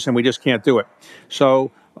priorities and we just can't do it.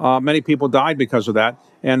 So many people died because of that.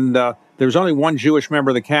 And There's only one Jewish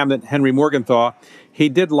member of the cabinet, Henry Morgenthau. He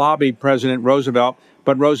did lobby President Roosevelt,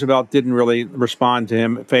 but Roosevelt didn't really respond to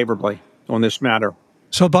him favorably on this matter.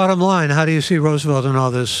 So, bottom line, how do you see Roosevelt in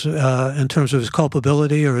all this in terms of his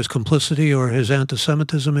culpability or his complicity or his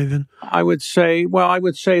anti-Semitism even? I would say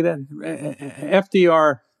that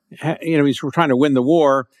FDR, he's trying to win the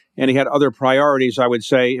war, and he had other priorities. I would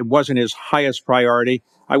say it wasn't his highest priority.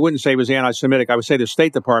 I wouldn't say he was anti-Semitic. I would say the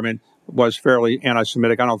State Department was fairly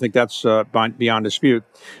anti-Semitic. I don't think that's beyond dispute.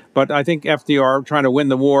 But I think FDR, trying to win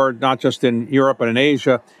the war, not just in Europe but in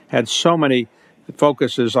Asia, had so many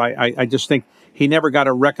focuses. I just think he never got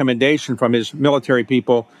a recommendation from his military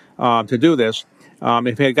people to do this.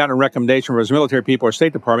 If he had gotten a recommendation from his military people or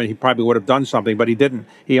State Department, he probably would have done something, but he didn't.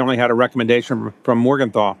 He only had a recommendation from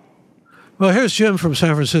Morgenthau. Well, here's Jim from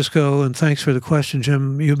San Francisco, and thanks for the question,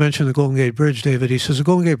 Jim. You mentioned the Golden Gate Bridge, David. He says the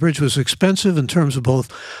Golden Gate Bridge was expensive in terms of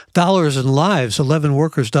both dollars and lives. 11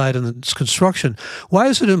 workers died in its construction. Why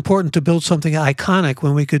is it important to build something iconic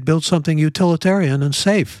when we could build something utilitarian and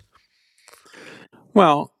safe?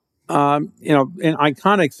 Well, an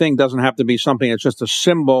iconic thing doesn't have to be something that's just a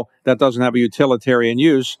symbol that doesn't have a utilitarian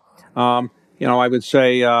use. I would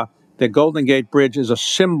say the Golden Gate Bridge is a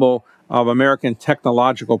symbol of American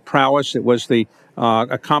technological prowess. It was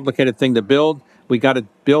a complicated thing to build. We got it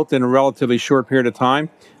built in a relatively short period of time.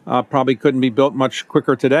 Probably couldn't be built much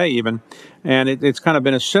quicker today even. And it's kind of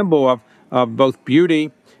been a symbol of both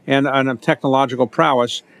beauty and of technological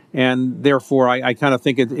prowess. And therefore, I kind of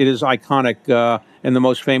think it is iconic and the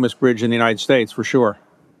most famous bridge in the United States, for sure.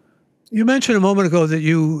 You mentioned a moment ago that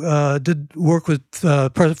you did work with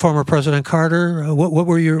former President Carter. What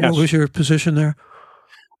was your position there?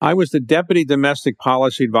 I was the deputy domestic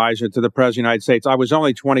policy advisor to the President of the United States. I was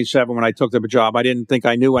only 27 when I took the job. I didn't think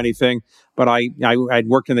I knew anything, but I'd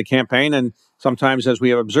worked in the campaign. And sometimes, as we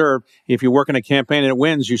have observed, if you work in a campaign and it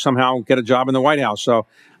wins, you somehow get a job in the White House. So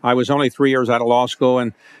I was only 3 years out of law school.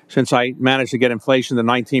 And since I managed to get inflation to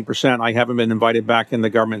 19%, I haven't been invited back in the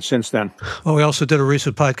government since then. Well, we also did a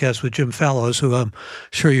recent podcast with Jim Fallows, who I'm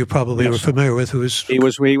sure you probably were familiar with. He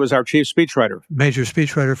was our chief speechwriter. Major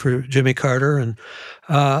speechwriter for Jimmy Carter. And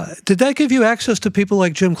did that give you access to people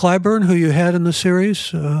like Jim Clyburn, who you had in the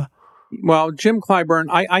series? Well, Jim Clyburn,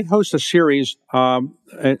 I host a series for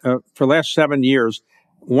the last 7 years.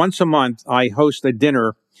 Once a month, I host a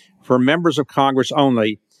dinner for members of Congress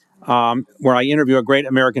only, where I interview a great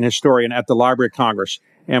American historian at the Library of Congress.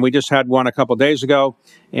 And we just had one a couple of days ago,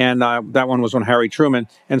 and that one was on Harry Truman.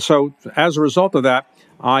 And so as a result of that,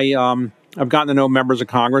 I've gotten to know members of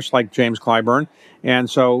Congress like James Clyburn. And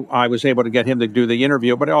so I was able to get him to do the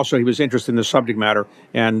interview, but also he was interested in the subject matter.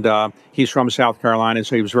 And he's from South Carolina,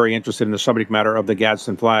 so he was very interested in the subject matter of the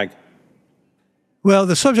Gadsden flag. Well,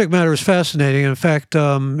 the subject matter is fascinating. In fact,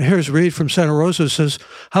 here's Reed from Santa Rosa says,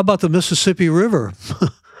 how about the Mississippi River?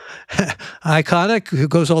 Iconic. It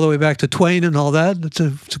goes all the way back to Twain and all that. It's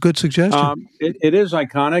a good suggestion. It is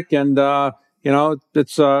iconic, and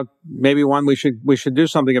it's maybe one we should do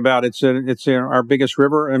something about. It's our biggest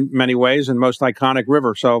river in many ways and most iconic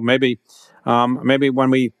river. So maybe when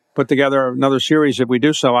we put together another series, if we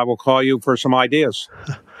do so, I will call you for some ideas.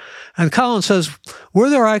 And Colin says, were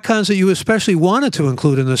there icons that you especially wanted to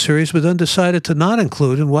include in the series, but then decided to not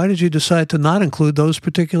include? And why did you decide to not include those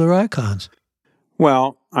particular icons?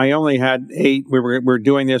 Well, I only had 8. We were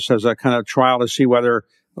doing this as a kind of trial to see whether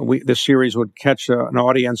the series would catch an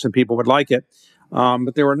audience and people would like it.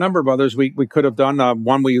 But there were a number of others we could have done.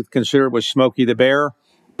 One we considered was Smokey the Bear,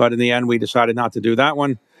 but in the end we decided not to do that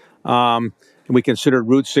one. We considered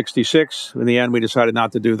Route 66. In the end, we decided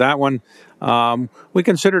not to do that one. We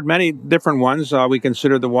considered many different ones. We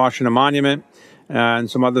considered the Washington Monument and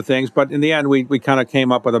some other things. But in the end, we kind of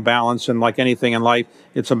came up with a balance. And like anything in life,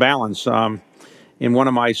 it's a balance. In one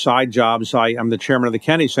of my side jobs, I'm the chairman of the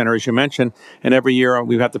Kennedy Center, as you mentioned. And every year,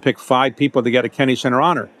 we have to pick 5 people to get a Kennedy Center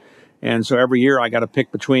honor. And so every year I got to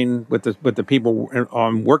pick with the people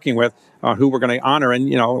I'm working with who we're going to honor. And,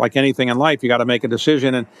 like anything in life, you got to make a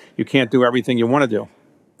decision and you can't do everything you want to do.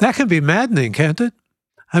 That can be maddening, can't it?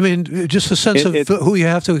 I mean, just a sense of who you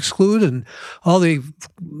have to exclude and all the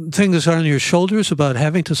things on your shoulders about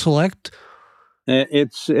having to select.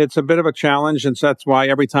 It's a bit of a challenge, and so that's why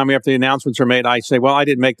every time after the announcements are made, I say, well, I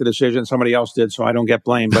didn't make the decision, somebody else did, so I don't get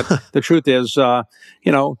blamed. But the truth is,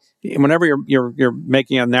 whenever you're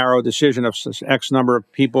making a narrow decision of X number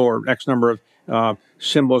of people or X number of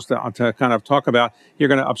symbols to kind of talk about, you're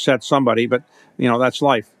going to upset somebody, but that's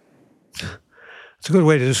life. It's a good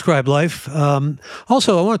way to describe life.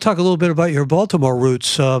 Also, I want to talk a little bit about your Baltimore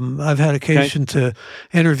roots. I've had occasion to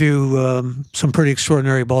interview some pretty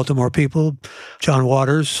extraordinary Baltimore people. John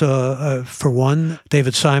Waters, for one,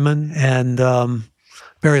 David Simon, and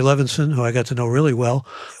Barry Levinson, who I got to know really well.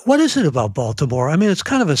 What is it about Baltimore? I mean, it's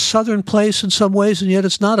kind of a southern place in some ways, and yet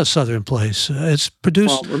it's not a southern place. It's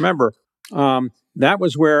produced... Well, remember, that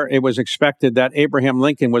was where it was expected that Abraham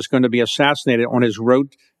Lincoln was going to be assassinated on his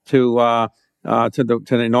road to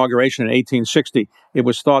the inauguration in 1860. It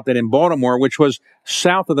was thought that in Baltimore, which was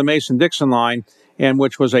south of the Mason-Dixon line and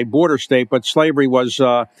which was a border state, but slavery was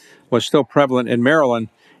still prevalent in Maryland,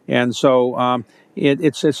 and so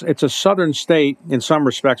it's a southern state in some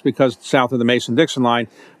respects because it's south of the Mason-Dixon line,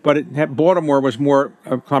 but Baltimore was more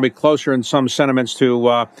probably closer in some sentiments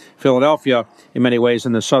to Philadelphia in many ways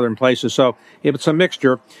in the southern places. So it's a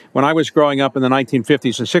mixture. When I was growing up in the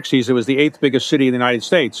 1950s and 60s, it was the 8th biggest city in the United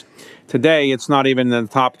States. Today, it's not even in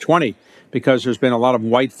the top 20 because there's been a lot of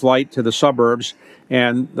white flight to the suburbs,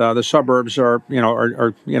 and the suburbs are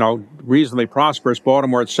reasonably prosperous.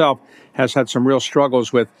 Baltimore itself has had some real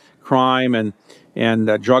struggles with crime and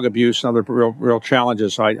drug abuse and other real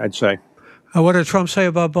challenges, I'd say. What did Trump say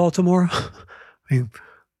about Baltimore? I mean,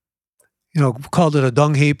 called it a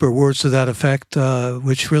dung heap or words to that effect,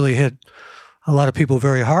 which really hit a lot of people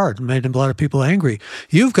very hard and made a lot of people angry.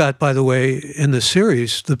 You've got, by the way, in the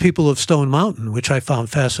series, the people of Stone Mountain, which I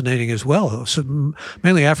found fascinating as well. So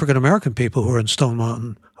mainly African-American people who are in Stone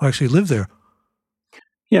Mountain who actually live there.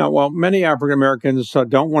 Yeah, well, many African Americans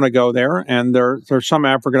don't want to go there, and there's some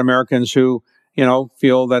African Americans who,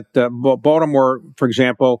 feel that Baltimore, for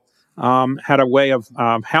example, had a way of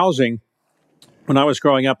housing when I was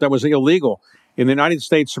growing up that was illegal. In the United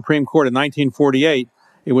States Supreme Court in 1948,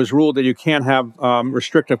 it was ruled that you can't have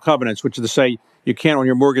restrictive covenants, which is to say you can't on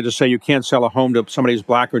your mortgage to say you can't sell a home to somebody who's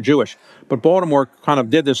black or Jewish. But Baltimore kind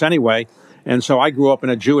of did this anyway, and so I grew up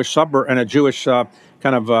in a Jewish suburb and a Jewish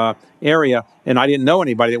area, and I didn't know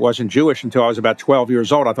anybody that wasn't Jewish until I was about 12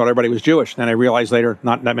 years old. I thought everybody was Jewish. Then I realized later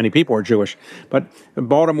not that many people were Jewish. But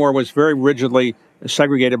Baltimore was very rigidly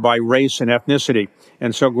segregated by race and ethnicity,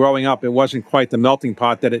 and so growing up, it wasn't quite the melting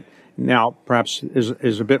pot that it now perhaps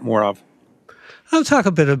is a bit more of. I'll talk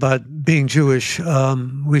a bit about being Jewish.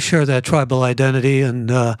 We share that tribal identity,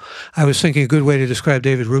 and I was thinking a good way to describe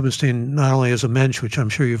David Rubenstein, not only as a mensch, which I'm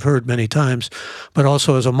sure you've heard many times, but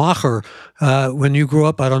also as a macher. When you grew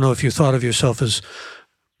up, I don't know if you thought of yourself as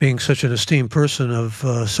being such an esteemed person of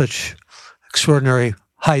such extraordinary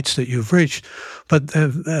heights that you've reached, but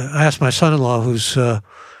I asked my son-in-law, who's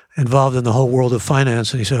involved in the whole world of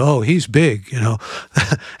finance, and he said, "Oh, he's big,"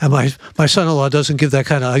 And my son-in-law doesn't give that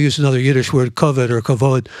kind of, I use another Yiddish word, kavod or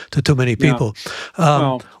kavod, to too many people.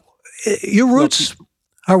 Yeah. Your roots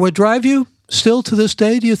are what drive you still to this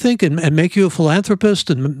day, do you think, and make you a philanthropist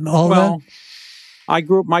and all that? I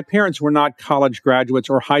grew up, my parents were not college graduates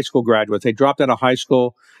or high school graduates. They dropped out of high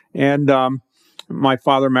school, and my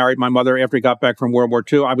father married my mother after he got back from World War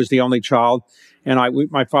II. I was the only child, and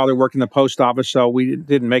my father worked in the post office, so we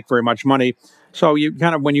didn't make very much money. So you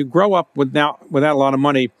kind of, when you grow up without a lot of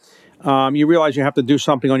money, you realize you have to do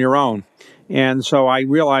something on your own. And so I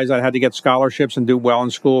realized I had to get scholarships and do well in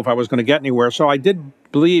school if I was going to get anywhere. So I did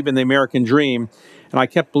believe in the American dream, and I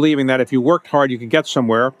kept believing that if you worked hard, you could get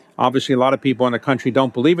somewhere. Obviously, a lot of people in the country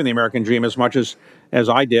don't believe in the American dream as much as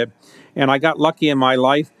I did. And I got lucky in my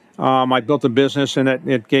life. I built a business, and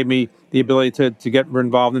it gave me the ability to get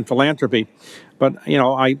involved in philanthropy. But,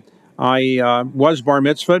 I was bar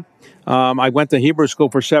mitzvahed. I went to Hebrew school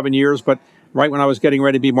for 7 years, but right when I was getting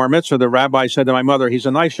ready to be bar mitzvah, the rabbi said to my mother, "He's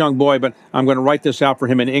a nice young boy, but I'm going to write this out for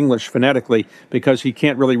him in English phonetically because he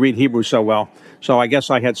can't really read Hebrew so well." So I guess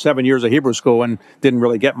I had 7 years of Hebrew school and didn't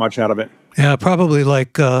really get much out of it. Yeah, probably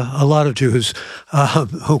like a lot of Jews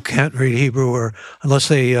who can't read Hebrew, or unless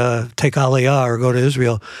they take Aliyah or go to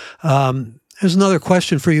Israel. There's another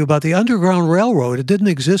question for you about the Underground Railroad. It didn't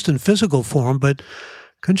exist in physical form, but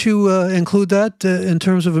couldn't you include that in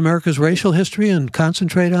terms of America's racial history and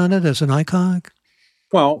concentrate on it as an icon?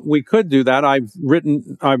 Well, we could do that. I've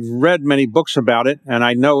read many books about it, and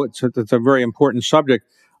I know it's a very important subject,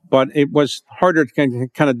 but it was harder to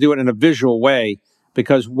kind of do it in a visual way,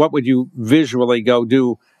 because what would you visually go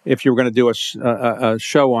do if you were going to do a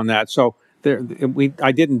show on that? So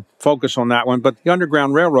I didn't focus on that one, but the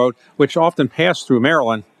Underground Railroad, which often passed through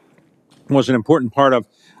Maryland, was an important part of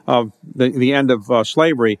the end of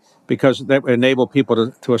slavery, because that enabled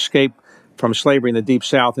people to escape from slavery in the Deep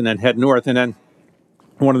South and then head north. And then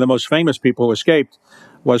one of the most famous people who escaped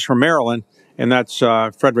was from Maryland, and that's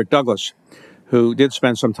Frederick Douglass, who did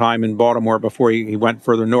spend some time in Baltimore before he went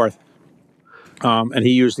further north. and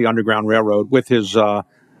he used the Underground Railroad with his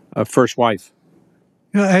first wife.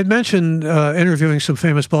 I had mentioned interviewing some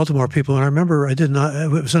famous Baltimore people, and I remember it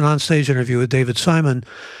was an onstage interview with David Simon,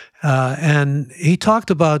 and he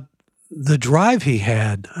talked about the drive he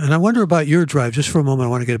had. And I wonder about your drive. Just for a moment, I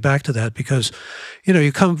want to get back to that because,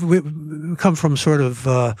 we come from sort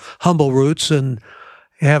of humble roots, and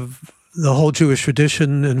you have the whole Jewish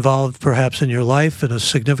tradition involved perhaps in your life in a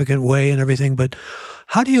significant way and everything. But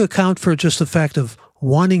how do you account for just the fact of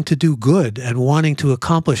wanting to do good and wanting to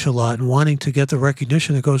accomplish a lot and wanting to get the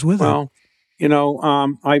recognition that goes with it? Well,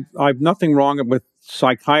 I've nothing wrong with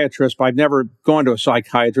psychiatrists, but I've never gone to a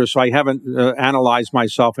psychiatrist, so I haven't analyzed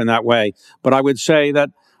myself in that way. But I would say that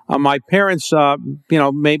my parents,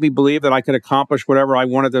 maybe believed that I could accomplish whatever I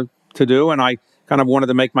wanted to do, and I kind of wanted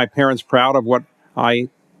to make my parents proud of what I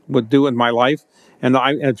would do in my life. And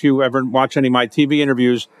if you ever watch any of my TV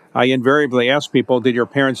interviews, I invariably ask people, did your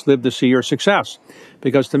parents live to see your success?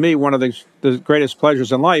 Because to me, one of the greatest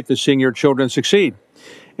pleasures in life is seeing your children succeed.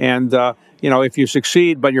 And, if you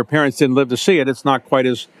succeed, but your parents didn't live to see it, it's not quite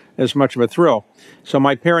as much of a thrill. So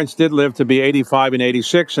my parents did live to be 85 and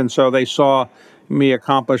 86, and so they saw me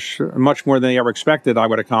accomplish much more than they ever expected I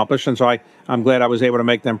would accomplish. And so I'm glad I was able to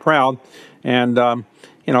make them proud. And,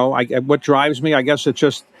 what drives me, I guess it's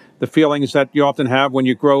just the feelings that you often have when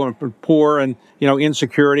you grow up poor and,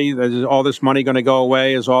 insecurity. Is all this money going to go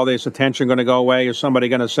away? Is all this attention going to go away? Is somebody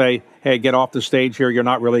going to say, hey, get off the stage here. You're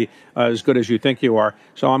not really as good as you think you are.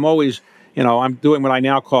 So I'm always, I'm doing what I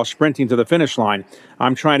now call sprinting to the finish line.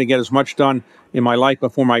 I'm trying to get as much done in my life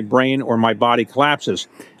before my brain or my body collapses.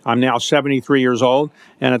 I'm now 73 years old.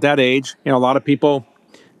 And at that age, a lot of people,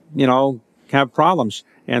 have problems.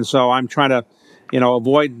 And so I'm trying to,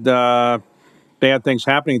 avoid bad things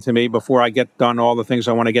happening to me before I get done all the things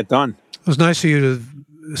I want to get done. It was nice of you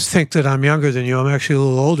to think that I'm younger than you. I'm actually a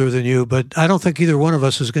little older than you, but I don't think either one of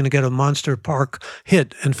us is going to get a Monster Park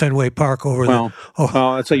hit in Fenway Park over well, there.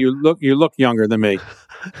 Well, I'd say you look younger than me.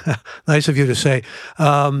 Nice of you to say.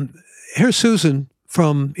 Here's Susan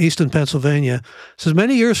from Easton, Pennsylvania. Says,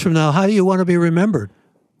 many years from now, how do you want to be remembered?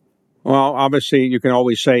 Well, obviously, you can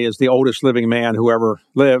always say is the oldest living man who ever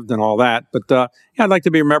lived and all that. But I'd like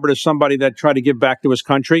to be remembered as somebody that tried to give back to his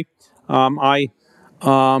country. Much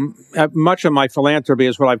of my philanthropy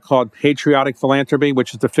is what I've called patriotic philanthropy,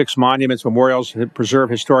 which is to fix monuments, memorials, preserve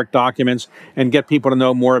historic documents, and get people to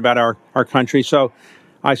know more about our country. So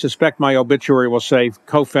I suspect my obituary will say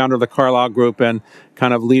co-founder of the Carlyle Group and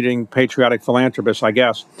kind of leading patriotic philanthropist, I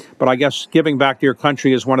guess. But I guess giving back to your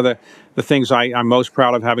country is one of the things I'm most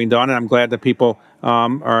proud of having done, and I'm glad that people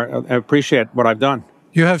appreciate what I've done.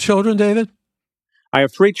 You have children, David? I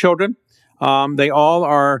have 3 children. They all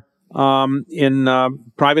are in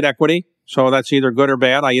private equity. So that's either good or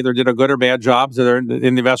bad. I either did a good or bad job in the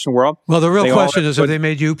investment world. Well, the real question is, have they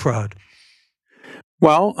made you proud?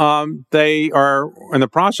 Well, they are in the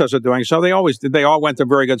process of doing so. They always did. They all went to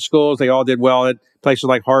very good schools. They all did well at places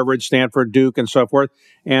like Harvard, Stanford, Duke, and so forth.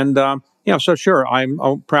 And so sure, I'm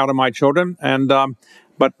proud of my children. And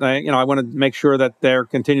but I want to make sure that they're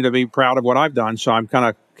continue to be proud of what I've done. So I'm kind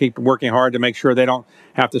of keep working hard to make sure they don't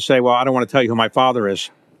have to say, "Well, I don't want to tell you who my father is."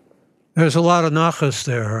 There's a lot of nachas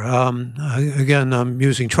there. Again, I'm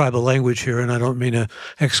using tribal language here, and I don't mean to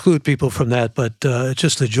exclude people from that, but it's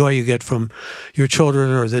just the joy you get from your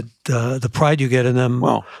children or the pride you get in them.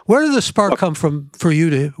 Well, where did the spark come from for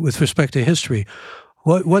you with respect to history?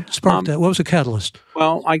 What sparked that? What was the catalyst?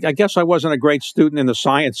 Well, I guess I wasn't a great student in the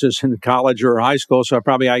sciences in college or high school, so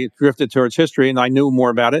I drifted towards history, and I knew more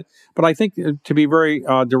about it. But I think, to be very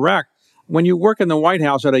direct, when you work in the White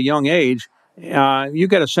House at a young age, you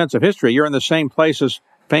get a sense of history. You're in the same place as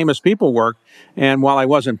famous people work. And while I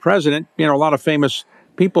wasn't president, a lot of famous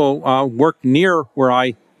people worked near where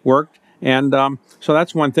I worked. And so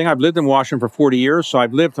that's one thing. I've lived in Washington for 40 years, so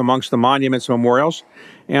I've lived amongst the monuments and memorials.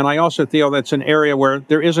 And I also feel that's an area where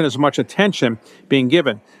there isn't as much attention being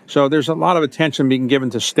given. So there's a lot of attention being given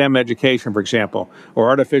to STEM education, for example, or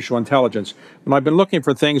artificial intelligence. And I've been looking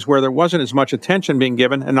for things where there wasn't as much attention being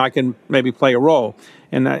given, and I can maybe play a role.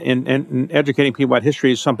 And in educating people about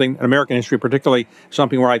history is something, American history particularly,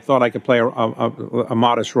 something where I thought I could play a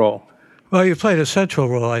modest role. Well, you played a central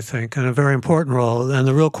role, I think, and a very important role. And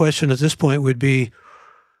the real question at this point would be,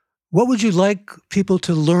 what would you like people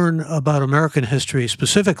to learn about American history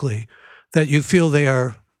specifically that you feel they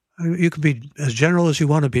are, you can be as general as you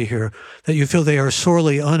want to be here, that you feel they are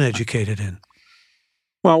sorely uneducated in?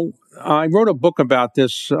 Well, I wrote a book about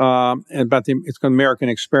this, it's called American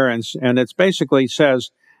Experience, and it basically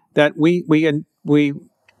says that we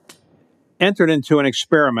entered into an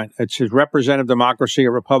experiment. It's a representative democracy,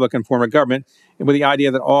 a Republican form of government, with the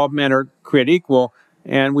idea that all men are created equal.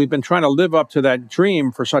 And we've been trying to live up to that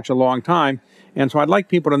dream for such a long time. And so I'd like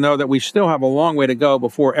people to know that we still have a long way to go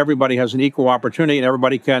before everybody has an equal opportunity and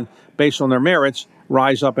everybody can, based on their merits,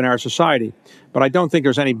 rise up in our society. But I don't think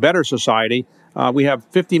there's any better society. We have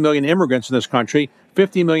 50 million immigrants in this country.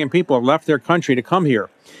 50 million people have left their country to come here.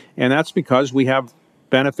 And that's because we have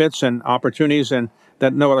benefits and opportunities and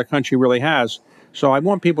that no other country really has. So I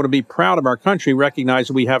want people to be proud of our country, recognize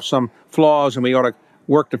that we have some flaws and we ought to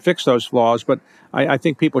work to fix those flaws. But I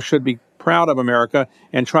think people should be proud of America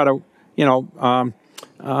and try to, live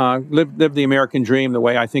the American dream the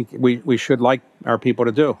way I think we should like our people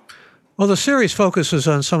to do. Well, the series focuses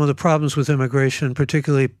on some of the problems with immigration,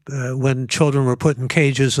 particularly when children were put in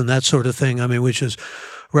cages and that sort of thing, which is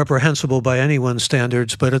reprehensible by anyone's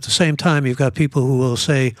standards. But at the same time, you've got people who will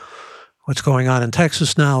say, what's going on in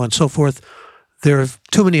Texas now and so forth, there are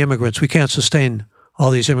too many immigrants. We can't sustain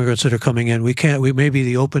all these immigrants that are coming in. We may be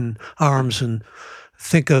the open arms and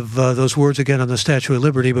think of those words again on the Statue of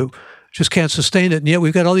Liberty, but just can't sustain it. And yet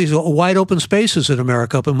we've got all these wide open spaces in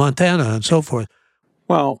America, up in Montana and so forth.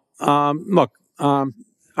 Well, look,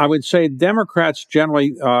 I would say Democrats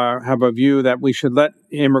generally have a view that we should let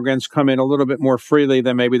immigrants come in a little bit more freely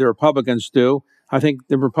than maybe the Republicans do. I think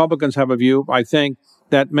the Republicans have a view, I think,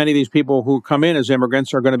 that many of these people who come in as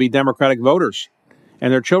immigrants are going to be Democratic voters,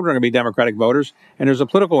 and their children are going to be Democratic voters, and there's a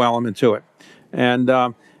political element to it. And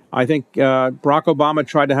I think Barack Obama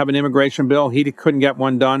tried to have an immigration bill. He couldn't get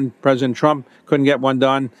one done. President Trump couldn't get one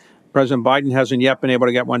done. President Biden hasn't yet been able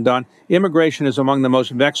to get one done. Immigration is among the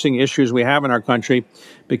most vexing issues we have in our country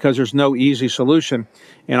because there's no easy solution.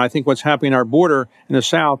 And I think what's happening at our border in the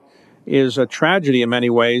South is a tragedy in many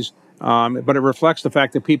ways, but it reflects the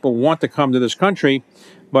fact that people want to come to this country,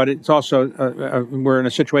 but it's also, we're in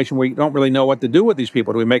a situation where we don't really know what to do with these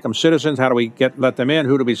people. Do we make them citizens? How do we let them in?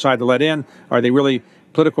 Who do we decide to let in? Are they really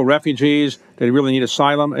political refugees? Do they really need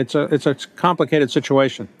asylum? It's a complicated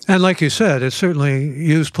situation. And like you said, it's certainly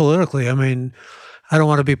used politically. I don't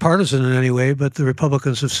want to be partisan in any way, but the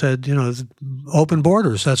Republicans have said, open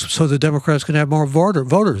borders. That's so the Democrats can have more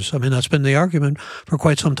voters. That's been the argument for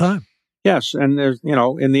quite some time. Yes, and there's,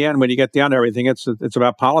 in the end, when you get down to everything, it's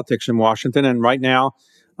about politics in Washington. And right now,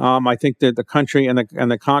 I think that the country and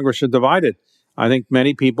the Congress are divided. I think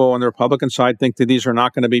many people on the Republican side think that these are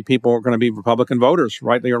not going to be people who are going to be Republican voters,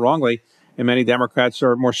 rightly or wrongly. And many Democrats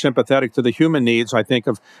are more sympathetic to the human needs, I think,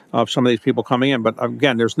 of some of these people coming in. But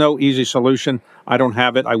again, there's no easy solution. I don't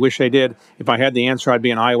have it. I wish I did. If I had the answer, I'd be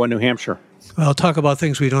in Iowa, New Hampshire. Well, talk about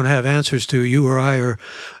things we don't have answers to, you or I or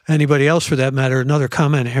anybody else for that matter. Another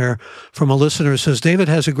comment here from a listener says, David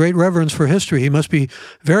has a great reverence for history. He must be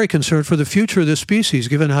very concerned for the future of this species,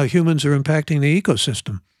 given how humans are impacting the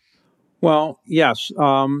ecosystem. Well, yes.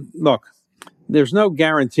 Look, there's no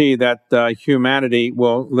guarantee that humanity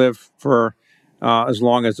will live for as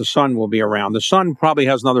long as the sun will be around. The sun probably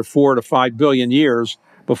has another 4 to 5 billion years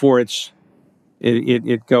before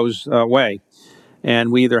it goes away.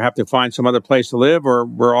 And we either have to find some other place to live or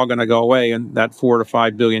we're all going to go away in that 4 to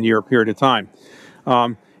 5 billion year period of time.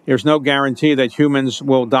 There's no guarantee that humans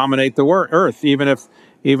will dominate the earth, even if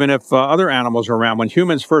other animals are around. When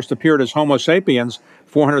humans first appeared as Homo sapiens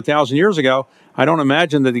 400,000 years ago, I don't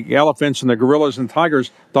imagine that the elephants and the gorillas and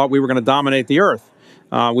tigers thought we were going to dominate the earth.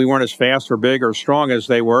 We weren't as fast or big or strong as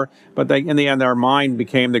they were, but in the end, our mind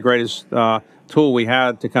became the greatest tool we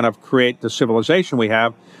had to kind of create the civilization we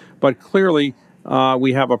have. But clearly,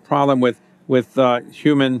 we have a problem with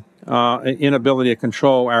human inability to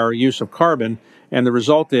control our use of carbon, and the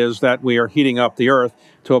result is that we are heating up the earth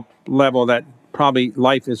to a level that probably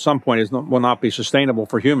life at some point will not be sustainable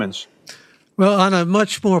for humans. Well, on a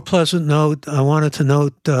much more pleasant note, I wanted to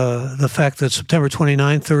note the fact that September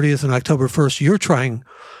 29th, 30th, and October 1st,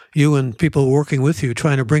 you and people working with you,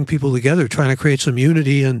 trying to bring people together, trying to create some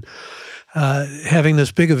unity and having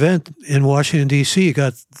this big event in Washington, D.C. You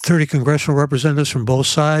got 30 congressional representatives from both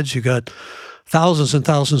sides. You got thousands and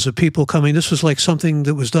thousands of people coming. This was like something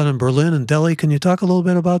that was done in Berlin and Delhi. Can you talk a little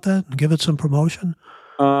bit about that and give it some promotion?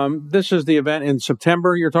 This is the event in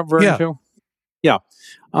September you're referring to? Yeah.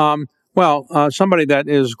 Somebody that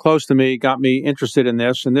is close to me got me interested in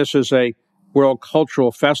this, and this is a World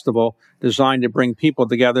Cultural Festival designed to bring people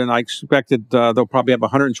together, and I expected they'll probably have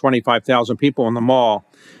 125,000 people in the mall.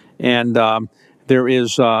 And there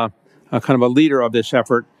is a kind of a leader of this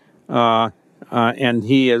effort, and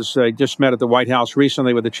he has just met at the White House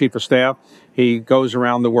recently with the chief of staff. He goes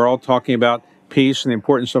around the world talking about peace and the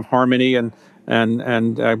importance of harmony and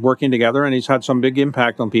working together, and he's had some big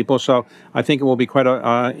impact on people. So I think it will be quite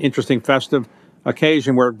an interesting festive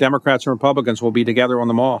occasion where Democrats and Republicans will be together on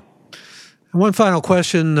the mall. One final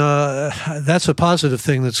question. That's a positive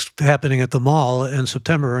thing that's happening at the mall in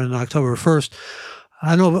September and October 1st.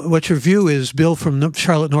 I know what your view is. Bill from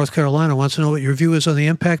Charlotte, North Carolina wants to know what your view is on the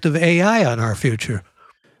impact of AI on our future.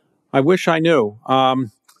 I wish I knew.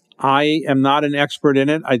 I am not an expert in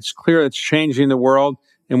it. It's clear it's changing the world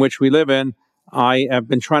in which we live in. I have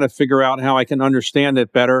been trying to figure out how I can understand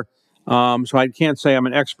it better. So I can't say I'm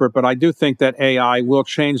an expert, but I do think that AI will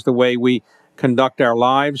change the way we conduct our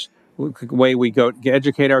lives, the way we go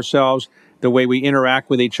educate ourselves, the way we interact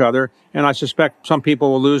with each other. And I suspect some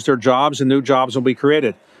people will lose their jobs and new jobs will be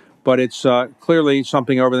created. But it's clearly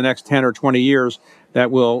something over the next 10 or 20 years that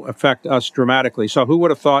will affect us dramatically. So who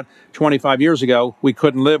would have thought 25 years ago we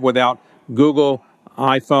couldn't live without Google,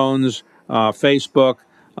 iPhones, Facebook,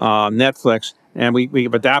 Netflix, and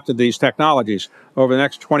we've adapted these technologies. Over the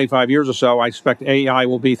next 25 years or so, I expect AI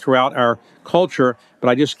will be throughout our culture, but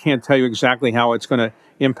I just can't tell you exactly how it's going to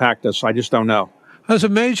impact us. I just don't know. As a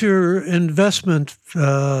major investment,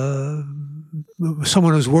 someone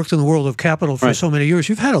who's worked in the world of capital for so many years,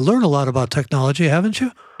 you've had to learn a lot about technology, haven't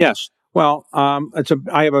you? Yes. Well,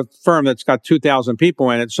 I have a firm that's got 2,000 people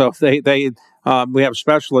in it, so we have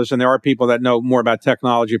specialists, and there are people that know more about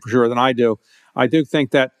technology for sure than I do. I do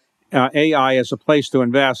think that AI as a place to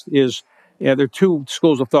invest there are two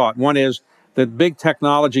schools of thought. One is that big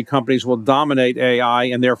technology companies will dominate AI,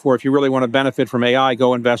 and therefore, if you really want to benefit from AI,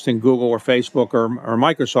 go invest in Google or Facebook or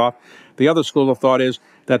Microsoft. The other school of thought is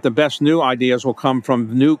that the best new ideas will come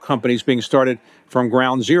from new companies being started from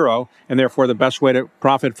ground zero, and therefore the best way to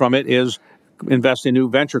profit from it is invest in new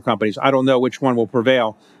venture companies. I don't know which one will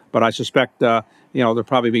prevail, but I suspect there'll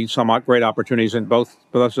probably be some great opportunities in both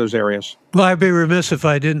those areas. Well, I'd be remiss if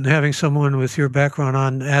I didn't, having someone with your background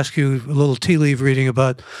on, ask you a little tea leaf reading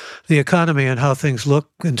about the economy and how things look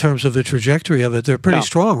in terms of the trajectory of it. They're pretty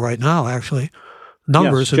strong right now, actually.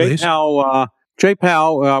 Numbers, yes. at least. Jay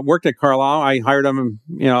Powell worked at Carlyle. I hired him,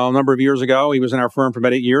 a number of years ago. He was in our firm for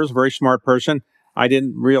about 8 years. A very smart person. I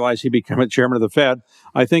didn't realize he'd become a chairman of the Fed.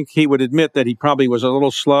 I think he would admit that he probably was a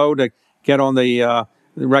little slow to get on the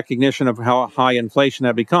recognition of how high inflation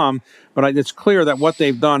had become. But it's clear that what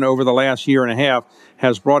they've done over the last year and a half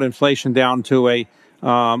has brought inflation down to a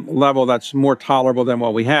level that's more tolerable than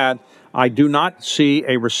what we had. I do not see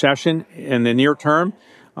a recession in the near term.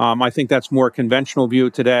 I think that's more conventional view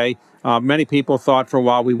today. Many people thought for a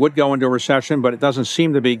while we would go into a recession, but it doesn't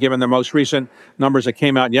seem to be, given the most recent numbers that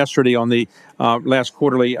came out yesterday on the last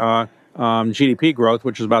quarterly GDP growth,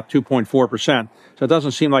 which is about 2.4%. So it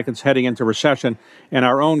doesn't seem like it's heading into recession. And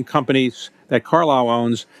our own companies that Carlyle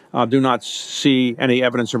owns do not see any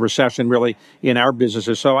evidence of recession really in our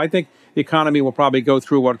businesses. So I think the economy will probably go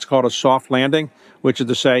through what's called a soft landing, which is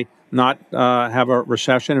to say not have a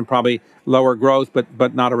recession and probably lower growth,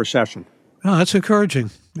 but not a recession. Oh, that's encouraging.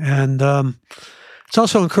 And it's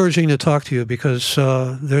also encouraging to talk to you because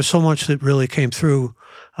there's so much that really came through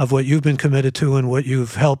of what you've been committed to and what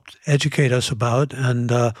you've helped educate us about. And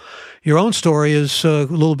your own story is a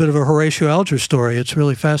little bit of a Horatio Alger story. It's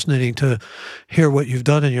really fascinating to hear what you've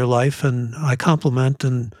done in your life, and I compliment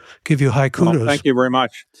and give you high kudos. Well, thank you very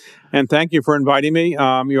much. And thank you for inviting me.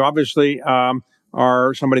 You obviously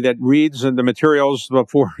are somebody that reads the materials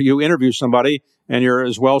before you interview somebody, and you're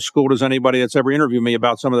as well schooled as anybody that's ever interviewed me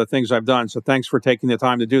about some of the things I've done. So thanks for taking the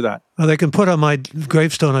time to do that. Well, they can put on my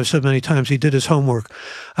gravestone, I've said many times, he did his homework.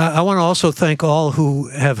 I want to also thank all who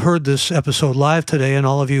have heard this episode live today and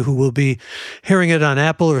all of you who will be hearing it on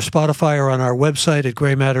Apple or Spotify or on our website at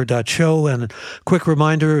graymatter.show. And a quick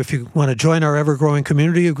reminder, if you want to join our ever-growing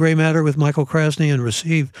community of Gray Matter with Michael Krasny and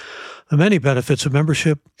receive the many benefits of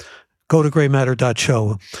membership, go to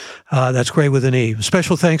graymatter.show. That's Gray with an E.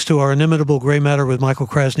 Special thanks to our inimitable Gray Matter with Michael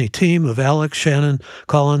Krasny team of Alex, Shannon,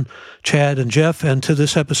 Colin, Chad, and Jeff, and to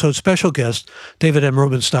this episode's special guest, David M.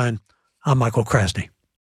 Rubenstein. I'm Michael Krasny.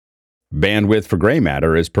 Bandwidth for Gray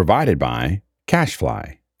Matter is provided by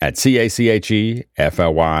CashFly at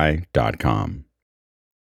CACHEFLY.com.